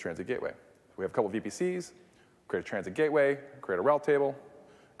with Transit Gateway. We have a couple of VPCs, create a Transit Gateway, create a route table,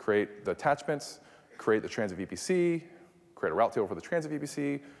 create the attachments, create the Transit VPC, create a route table for the Transit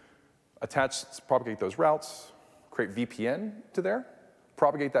VPC, propagate those routes, create VPN to there,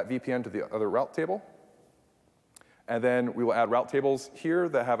 propagate that VPN to the other route table, and then we will add route tables here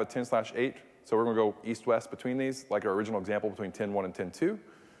that have a 10/8. So we're going to go east-west between these, like our original example between 10.1 and 10.2.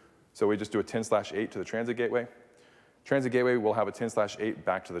 So we just do a 10/8 to the Transit Gateway. Transit Gateway will have a 10/8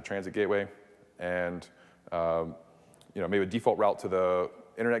 back to the Transit Gateway, and maybe a default route to the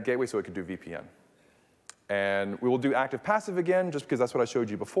Internet Gateway so it can do VPN. And we will do active-passive again, just because that's what I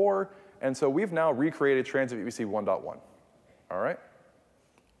showed you before. And so we've now recreated Transit VPC 1.1. All right?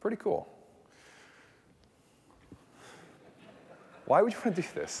 Pretty cool. Why would you want to do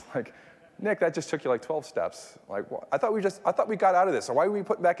this? Like, Nick, that just took you like 12 steps. Like, I thought we got out of this. So why are we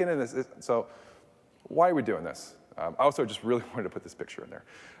putting back in this? So why are we doing this? I also just really wanted to put this picture in there.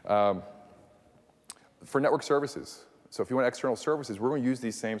 For network services, so if you want external services, we're going to use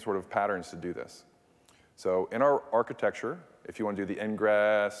these same sort of patterns to do this. So in our architecture, if you want to do the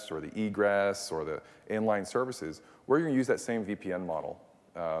ingress or the egress or the inline services, we're going to use that same VPN model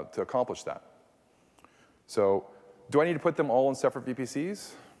to accomplish that. So do I need to put them all in separate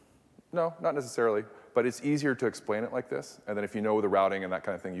VPCs? No, not necessarily, but it's easier to explain it like this, and then if you know the routing and that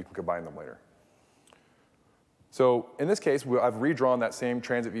kind of thing, you can combine them later. So in this case, I've redrawn that same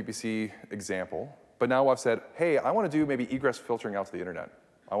Transit VPC example, but now I've said, hey, I want to do maybe egress filtering out to the internet.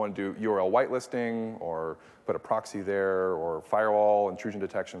 I want to do URL whitelisting, or put a proxy there, or firewall, intrusion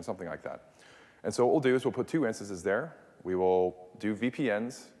detection, something like that. And so what we'll do is we'll put 2 instances there. We will do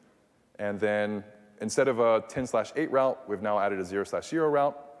VPNs, and then instead of a 10/8 route, we've now added a 0/0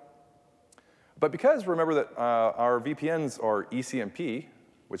 route. But because, remember that our VPNs are ECMP,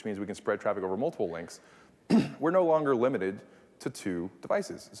 which means we can spread traffic over multiple links, we're no longer limited to 2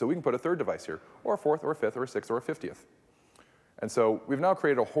 devices. So we can put a 3rd device here, or a 4th, or a 5th, or a 6th, or a 50th. And so we've now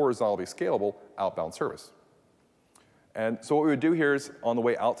created a horizontally scalable outbound service. And so what we would do here is, on the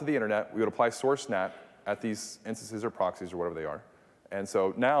way out to the internet, we would apply source NAT at these instances or proxies or whatever they are. And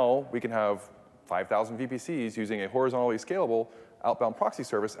so now we can have 5,000 VPCs using a horizontally scalable outbound proxy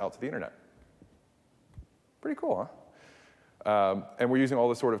service out to the internet. Pretty cool, huh? And we're using all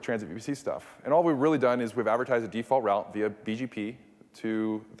this sort of Transit VPC stuff. And all we've really done is we've advertised a default route via BGP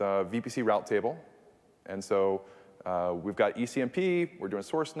to the VPC route table. And so we've got ECMP, we're doing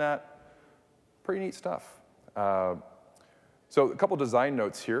source NAT, pretty neat stuff. So a couple design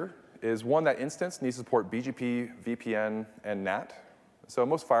notes here is, one, that instance needs to support BGP, VPN, and NAT. So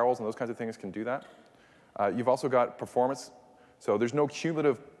most firewalls and those kinds of things can do that. You've also got performance. So there's no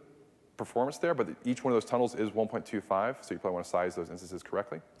cumulative performance there, but each one of those tunnels is 1.25, so you probably want to size those instances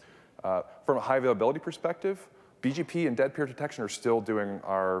correctly. From a high availability perspective, BGP and dead peer detection are still doing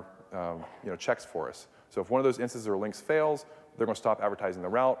our checks for us. So if one of those instances or links fails, they're going to stop advertising the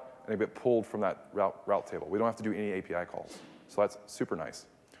route, and they get pulled from that route table. We don't have to do any API calls. So that's super nice.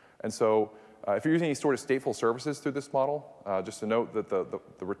 And so if you're using any sort of stateful services through this model, just to note that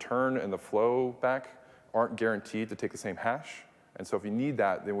the return and the flow back aren't guaranteed to take the same hash. And so if you need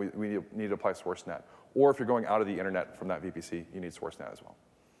that, then we need to apply source NAT. Or if you're going out of the internet from that VPC, you need source NAT as well.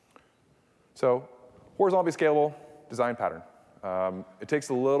 So horizontally scalable design pattern. It takes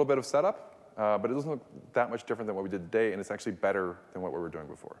a little bit of setup, but it doesn't look that much different than what we did today, and it's actually better than what we were doing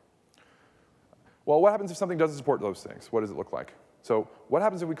before. Well, what happens if something doesn't support those things? What does it look like? So what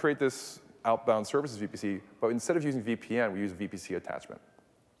happens if we create this outbound services VPC, but instead of using VPN, we use a VPC attachment?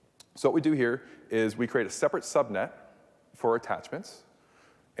 So what we do here is we create a separate subnet for attachments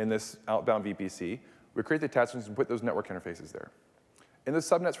in this outbound VPC. We create the attachments and put those network interfaces there. In the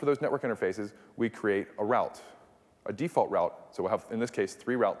subnets for those network interfaces, we create a route, a default route. So we'll have, in this case,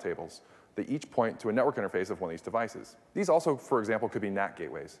 3 route tables. They each point to a network interface of one of these devices. These also, for example, could be NAT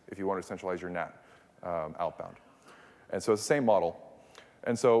gateways if you want to centralize your NAT outbound. And so it's the same model.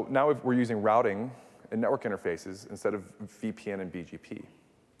 And so now we're using routing and network interfaces instead of VPN and BGP.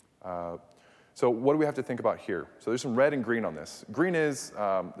 So what do we have to think about here? So there's some red and green on this. Green is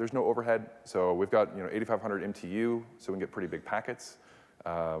there's no overhead, so we've got 8,500 MTU, so we can get pretty big packets.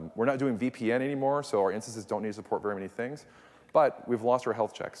 We're not doing VPN anymore, so our instances don't need to support very many things. But we've lost our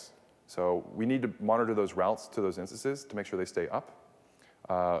health checks. So we need to monitor those routes to those instances to make sure they stay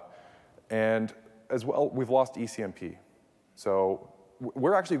up. And as well, we've lost ECMP. So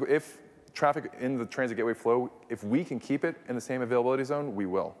we're actually, if traffic in the transit gateway flow, if we can keep it in the same availability zone, we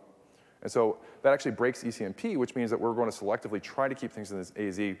will. And so that actually breaks ECMP, which means that we're going to selectively try to keep things in this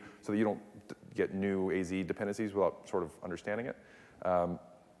AZ so that you don't get new AZ dependencies without sort of understanding it.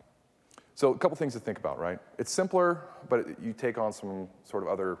 So a couple things to think about, right? It's simpler, but you take on some sort of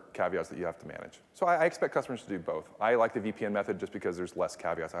other caveats that you have to manage. So I expect customers to do both. I like the VPN method just because there's less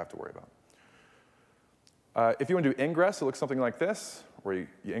caveats I have to worry about. If you want to do ingress, it looks something like this, where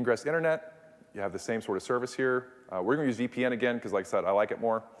you ingress internet. You have the same sort of service here. We're going to use VPN again because, like I said, I like it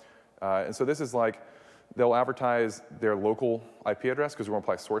more. And so this is like, they'll advertise their local IP address because we're going to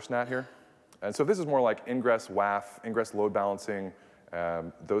apply source NAT here. And so this is more like ingress WAF, ingress load balancing,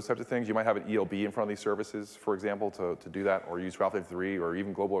 those types of things. You might have an ELB in front of these services, for example, to do that, or use Route 53 or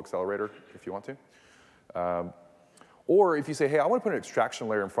even Global Accelerator if you want to. Or if you say, hey, I want to put an extraction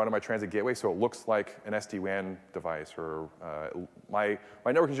layer in front of my transit gateway so it looks like an SD-WAN device, or my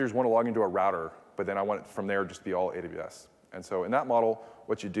network engineers want to log into a router, but then I want it from there just to be all AWS. And so in that model,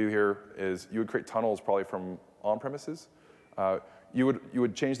 what you do here is you would create tunnels probably from on-premises. You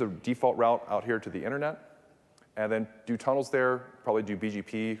would change the default route out here to the internet, and then do tunnels there, probably do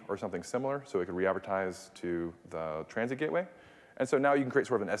BGP or something similar, so it could re-advertise to the transit gateway. And so now you can create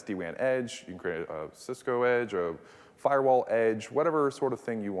sort of an SD-WAN edge, you can create a Cisco edge, a firewall edge, whatever sort of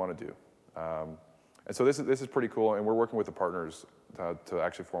thing you want to do. And so this is pretty cool, and we're working with the partners to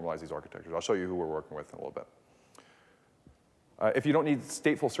actually formalize these architectures. I'll show you who we're working with in a little bit. If you don't need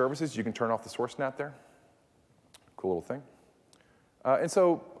stateful services, you can turn off the source NAT there. Cool little thing. And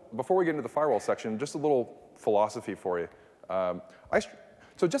so before we get into the firewall section, just a little philosophy for you.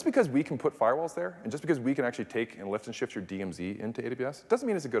 So just because we can put firewalls there, and just because we can actually take and lift and shift your DMZ into AWS, doesn't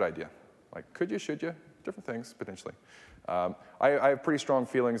mean it's a good idea. Like, could you, should you? Different things, potentially. I have pretty strong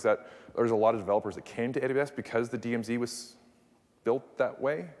feelings that there's a lot of developers that came to AWS because the DMZ was built that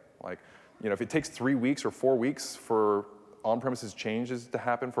way. Like, if it takes 3 weeks or 4 weeks for on-premises changes to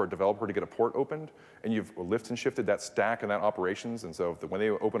happen for a developer to get a port opened, and you've lift and shifted that stack and that operations, and so when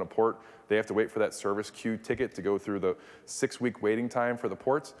they open a port, they have to wait for that service queue ticket to go through the 6-week waiting time for the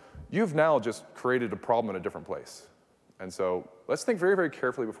ports, you've now just created a problem in a different place. And so let's think very, very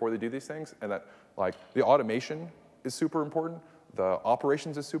carefully before they do these things, and that like the automation is super important, the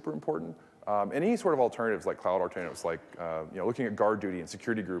operations is super important, and any sort of alternatives like cloud alternatives, like looking at guard duty and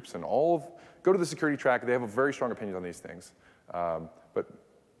security groups and go to the security track. They have a very strong opinion on these things. But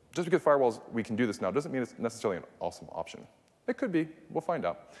just because firewalls, we can do this now, doesn't mean it's necessarily an awesome option. It could be. We'll find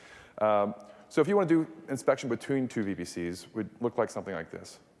out. So if you want to do inspection between 2 VPCs, it would look like something like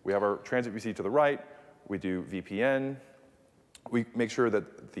this. We have our transit VPC to the right. We do VPN. We make sure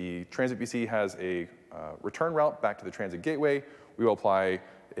that the transit VPC has a return route back to the transit gateway. We will apply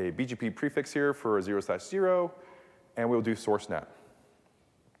a BGP prefix here for a 0/0, and we'll do source NAT.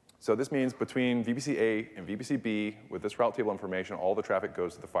 So this means between VPC A and VPC B, with this route table information, all the traffic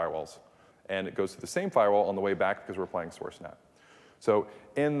goes to the firewalls. And it goes to the same firewall on the way back because we're applying source NAT. So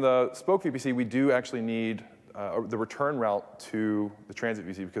in the spoke VPC, we do actually need the return route to the transit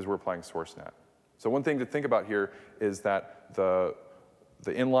VPC because we're applying source NAT. So one thing to think about here is that the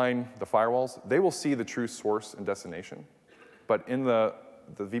inline, the firewalls, they will see the true source and destination. But in the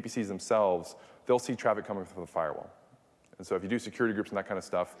VPCs themselves, they'll see traffic coming from the firewall. And so if you do security groups and that kind of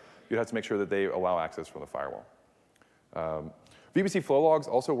stuff, you'd have to make sure that they allow access from the firewall. VPC flow logs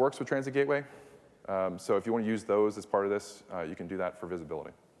also works with Transit Gateway. So if you want to use those as part of this, you can do that for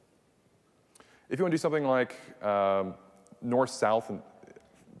visibility. If you want to do something like north-south,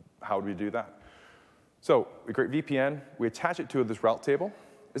 how would we do that? So we create VPN. We attach it to this route table.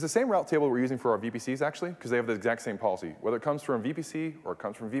 It's the same route table we're using for our VPCs, actually, because they have the exact same policy. Whether it comes from VPC or it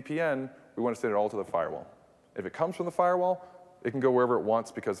comes from VPN, we want to send it all to the firewall. If it comes from the firewall, it can go wherever it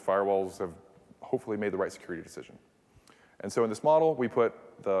wants because firewalls have hopefully made the right security decision. And so in this model, we put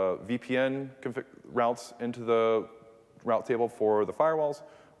the VPN routes into the route table for the firewalls.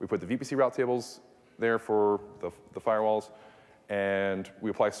 We put the VPC route tables, there for the firewalls. And we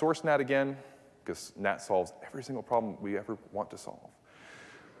apply source NAT again, because NAT solves every single problem we ever want to solve.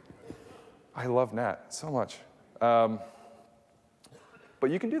 I love NAT so much. But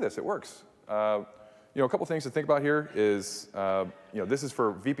you can do this, it works. A couple things to think about here is, this is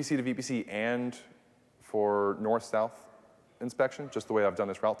for VPC to VPC and for north-south inspection, just the way I've done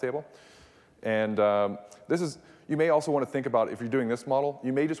this route table. And you may also want to think about, if you're doing this model,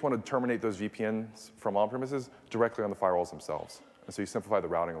 you may just want to terminate those VPNs from on-premises directly on the firewalls themselves. And so you simplify the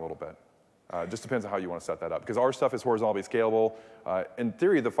routing a little bit. It just depends on how you want to set that up. Because our stuff is horizontally scalable. In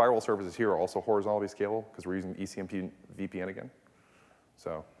theory, the firewall services here are also horizontally scalable, because we're using ECMP VPN again.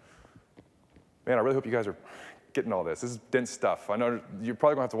 So, man, I really hope you guys are getting all this. This is dense stuff. I know you're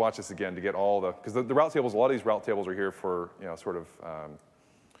probably going to have to watch this again to get all the, because the route tables, a lot of these route tables are here for, sort of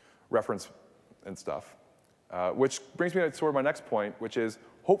reference and stuff. Which brings me to sort of my next point, which is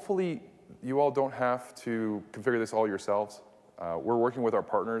hopefully you all don't have to configure this all yourselves. We're working with our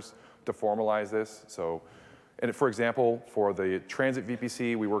partners to formalize this. So, and for example, for the transit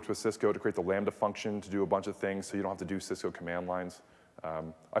VPC, we worked with Cisco to create the Lambda function to do a bunch of things so you don't have to do Cisco command lines.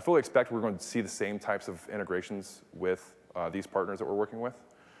 I fully expect we're going to see the same types of integrations with these partners that we're working with.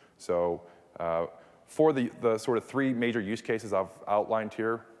 So for the sort of 3 major use cases I've outlined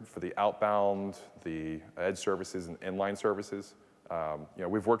here, for the outbound, the edge services, and inline services,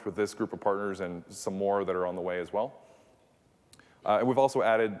 we've worked with this group of partners and some more that are on the way as well. And we've also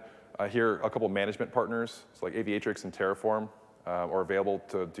added here a couple of management partners, so like Aviatrix and Terraform are available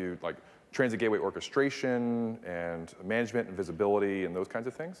to do like transit gateway orchestration and management and visibility and those kinds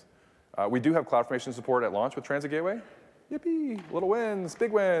of things. We do have CloudFormation support at launch with Transit Gateway. Yippee, little wins,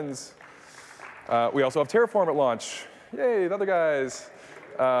 big wins. We also have Terraform at launch. Yay, the other guys.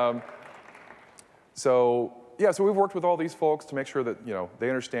 So we've worked with all these folks to make sure that they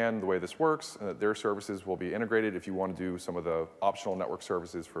understand the way this works and that their services will be integrated if you want to do some of the optional network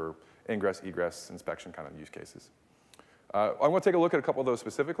services for ingress, egress, inspection kind of use cases. I want to take a look at a couple of those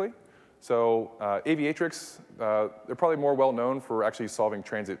specifically. So Aviatrix, they're probably more well known for actually solving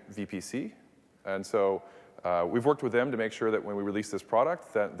transit VPC. And so we've worked with them to make sure that when we release this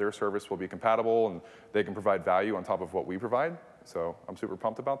product, that their service will be compatible and they can provide value on top of what we provide. So I'm super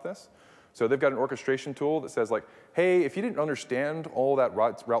pumped about this. So they've got an orchestration tool that says like, hey, if you didn't understand all that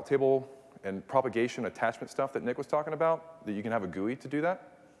route table and propagation attachment stuff that Nick was talking about, that you can have a GUI to do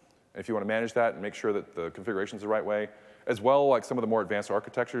that. And if you want to manage that and make sure that the configuration is the right way, as well, like some of the more advanced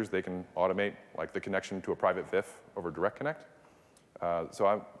architectures, they can automate like the connection to a private VIF over Direct Connect. So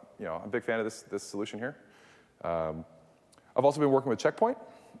I'm a big fan of this solution here. I've also been working with Checkpoint.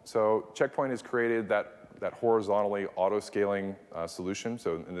 So Checkpoint has created that horizontally auto-scaling solution.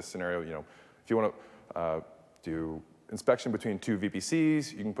 So in this scenario, if you want to do inspection between 2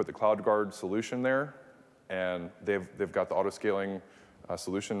 VPCs, you can put the CloudGuard solution there, and they've got the auto-scaling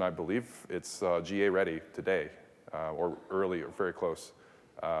solution. I believe it's GA ready today, or early, or very close.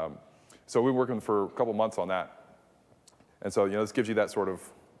 So we've been working for a couple months on that. And so this gives you that sort of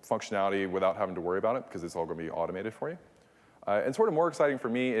functionality without having to worry about it, because it's all going to be automated for you. And sort of more exciting for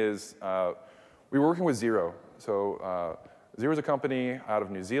me is we were working with Xero. So Xero is a company out of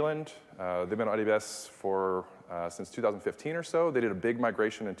New Zealand. They've been on AWS for since 2015 or so. They did a big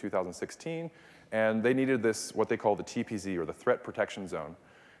migration in 2016, and they needed this, what they call the TPZ, or the Threat Protection Zone.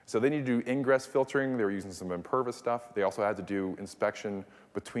 So they needed to do ingress filtering. They were using some Imperva stuff. They also had to do inspection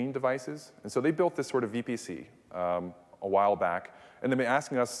between devices. And so they built this sort of VPC a while back, and they've been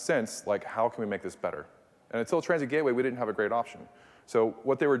asking us since, like, how can we make this better? And until Transit Gateway, we didn't have a great option. So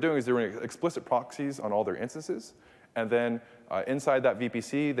what they were doing is they were running explicit proxies on all their instances. And then inside that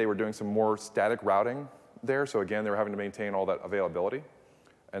VPC, they were doing some more static routing there. So again, they were having to maintain all that availability.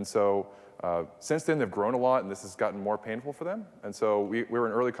 And so since then, they've grown a lot, and this has gotten more painful for them. And so we were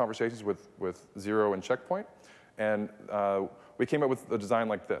in early conversations with Xero and Checkpoint. And we came up with a design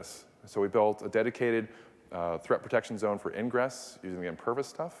like this. So we built a dedicated threat protection zone for ingress using the Imperva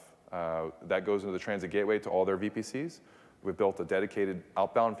stuff. That goes into the Transit Gateway to all their VPCs. We built a dedicated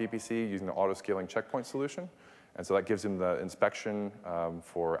outbound VPC using the auto-scaling Checkpoint solution. And so that gives them the inspection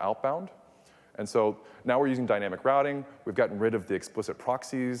for outbound. And so now we're using dynamic routing. We've gotten rid of the explicit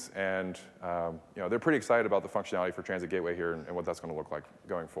proxies. And they're pretty excited about the functionality for Transit Gateway here and what that's going to look like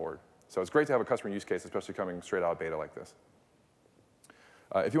going forward. So it's great to have a customer use case, especially coming straight out of beta like this.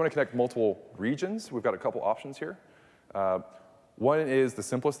 If you want to connect multiple regions, we've got a couple options here. One is the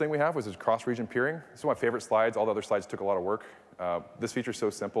simplest thing we have, which is cross-region peering. This is one of my favorite slides. All the other slides took a lot of work. This feature is so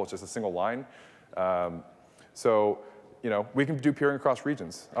simple. It's just a single line. So we can do peering across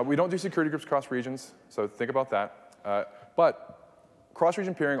regions. We don't do security groups across regions, so think about that. But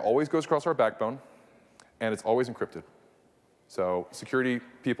cross-region peering always goes across our backbone. and it's always encrypted. So security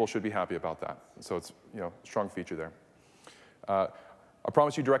people should be happy about that. So it's a strong feature there. I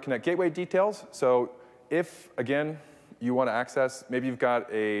promise you Direct Connect gateway details. So if, again, you want to access, maybe you've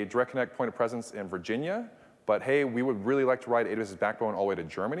got a Direct Connect point of presence in Virginia, but hey, we would really like to ride AWS's backbone all the way to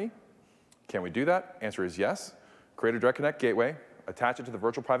Germany. Can we do that? Answer is yes. Create a Direct Connect gateway, attach it to the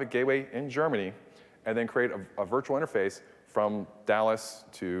virtual private gateway in Germany, and then create a virtual interface from Dallas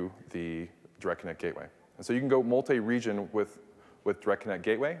to the Direct Connect gateway. And so you can go multi-region with Direct Connect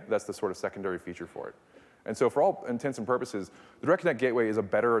gateway. That's the sort of secondary feature for it. And so for all intents and purposes, the Direct Connect gateway is a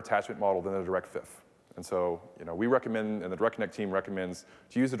better attachment model than the Direct VIF. And so we recommend, and the Direct Connect team recommends,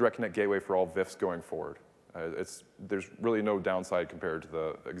 to use the Direct Connect gateway for all VIFs going forward. There's really no downside compared to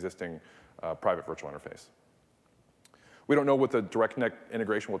the existing private virtual interface. We don't know what the Direct Connect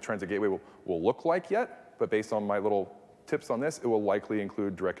integration with Transit Gateway will look like yet, but based on my little tips on this, it will likely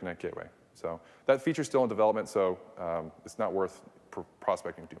include Direct Connect Gateway. So that feature's still in development, so it's not worth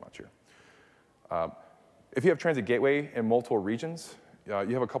prospecting too much here. If you have Transit Gateway in multiple regions, you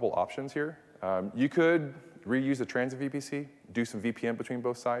have a couple options here. You could reuse the Transit VPC, do some VPN between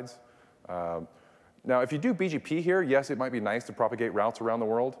both sides. Now, if you do BGP here, yes, it might be nice to propagate routes around the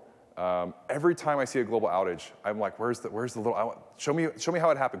world. Every time I see a global outage, I'm like, where's the little, show me how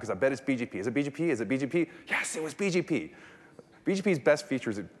it happened, because I bet it's BGP. Is it BGP? Is it BGP? Yes, it was BGP. BGP's best feature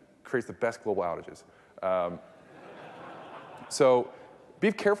is it creates the best global outages. So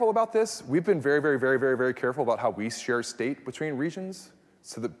be careful about this. We've been very, very, very, very, very careful about how we share state between regions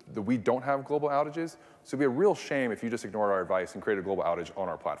so that we don't have global outages. So it'd be a real shame if you just ignored our advice and created a global outage on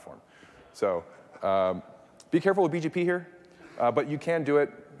our platform. So be careful with BGP here, but you can do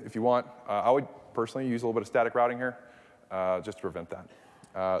it if you want. I would personally use a little bit of static routing here just to prevent that.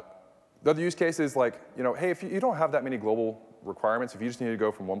 The other use case is like, hey, if you don't have that many global requirements, if you just need to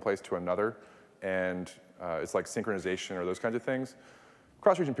go from one place to another, and it's like synchronization or those kinds of things,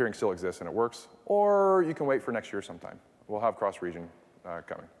 cross-region peering still exists and it works, or you can wait for next year sometime. We'll have cross-region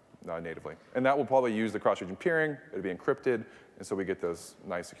coming natively. And that will probably use the cross-region peering, it'll be encrypted, and so we get those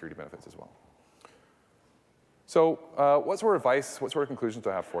nice security benefits as well. So what sort of advice, what sort of conclusions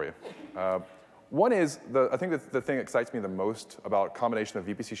do I have for you? One is, I think the thing that excites me the most about combination of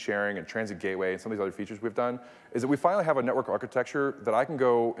VPC sharing and Transit Gateway and some of these other features we've done is that we finally have a network architecture that I can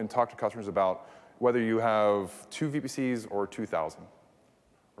go and talk to customers about whether you have 2 VPCs or 2,000.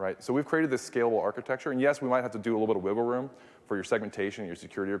 Right? So we've created this scalable architecture, and yes, we might have to do a little bit of wiggle room for your segmentation, your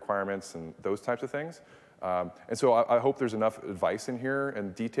security requirements, and those types of things. And so I hope there's enough advice in here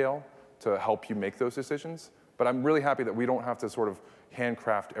and detail to help you make those decisions. But I'm really happy that we don't have to sort of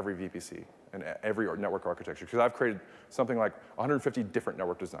handcraft every VPC and every network architecture, because I've created something like 150 different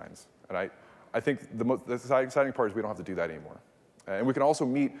network designs. And I think the exciting part is we don't have to do that anymore. And we can also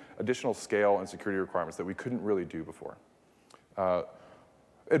meet additional scale and security requirements that we couldn't really do before.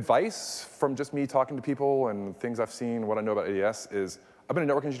 Advice from just me talking to people and things I've seen, what I know about ADS is, I've been a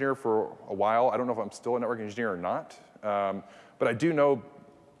network engineer for a while. I don't know if I'm still a network engineer or not, but I do know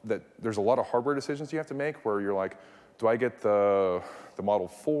that there's a lot of hardware decisions you have to make where you're like, do I get the Model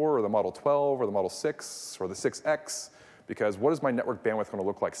 4 or the Model 12 or the Model 6 or the 6X? Because what is my network bandwidth going to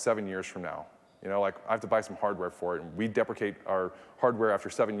look like 7 years from now? Like I have to buy some hardware for it, and we deprecate our hardware after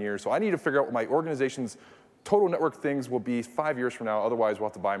 7 years. So I need to figure out what my organization's total network things will be 5 years from now. Otherwise, we'll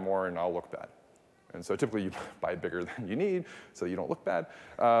have to buy more, and I'll look bad. And so typically, you buy bigger than you need, so you don't look bad.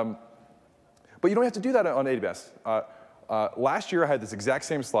 But you don't have to do that on AWS. Last year, I had this exact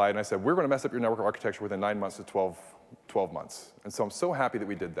same slide, and I said, we're going to mess up your network architecture within 9 months to 12 months. And so I'm so happy that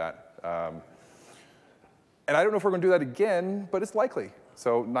we did that. And I don't know if we're going to do that again, but it's likely.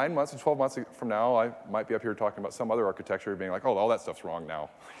 So 9 months to 12 months from now, I might be up here talking about some other architecture, being like, oh, all that stuff's wrong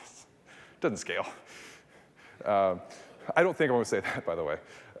now. It doesn't scale. I don't think I'm going to say that, by the way.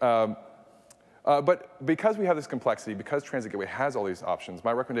 But because we have this complexity, because Transit Gateway has all these options,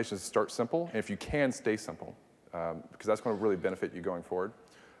 my recommendation is to start simple, and if you can, stay simple, because that's going to really benefit you going forward.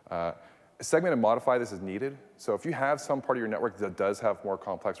 Segment and modify this as needed. So if you have some part of your network that does have more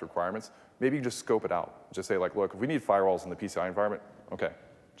complex requirements, maybe you just scope it out. Just say, like, look, if we need firewalls in the PCI environment, OK,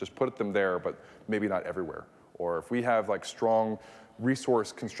 just put them there, but maybe not everywhere. Or if we have like strong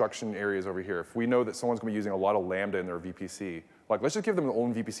resource construction areas over here, if we know that someone's going to be using a lot of Lambda in their VPC, like, let's just give them their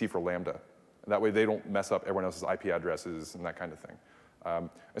own VPC for Lambda. And that way they don't mess up everyone else's IP addresses and that kind of thing. And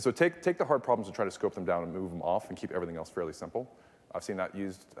so take the hard problems and try to scope them down and move them off and keep everything else fairly simple. I've seen that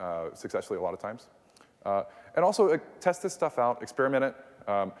used successfully a lot of times. And also test this stuff out, experiment it.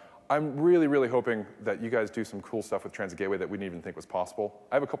 I'm really, really hoping that you guys do some cool stuff with Transit Gateway that we didn't even think was possible.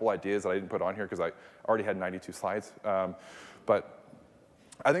 I have a couple ideas that I didn't put on here because I already had 92 slides. But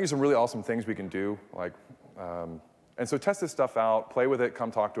I think there's some really awesome things we can do. And so test this stuff out, play with it,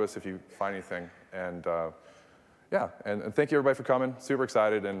 come talk to us if you find anything. And yeah, and thank you everybody for coming. Super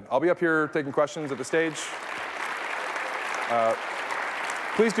excited. And I'll be up here taking questions at the stage.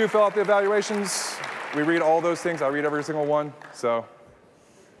 Please do fill out the evaluations. We read all those things. I read every single one. So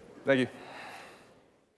thank you.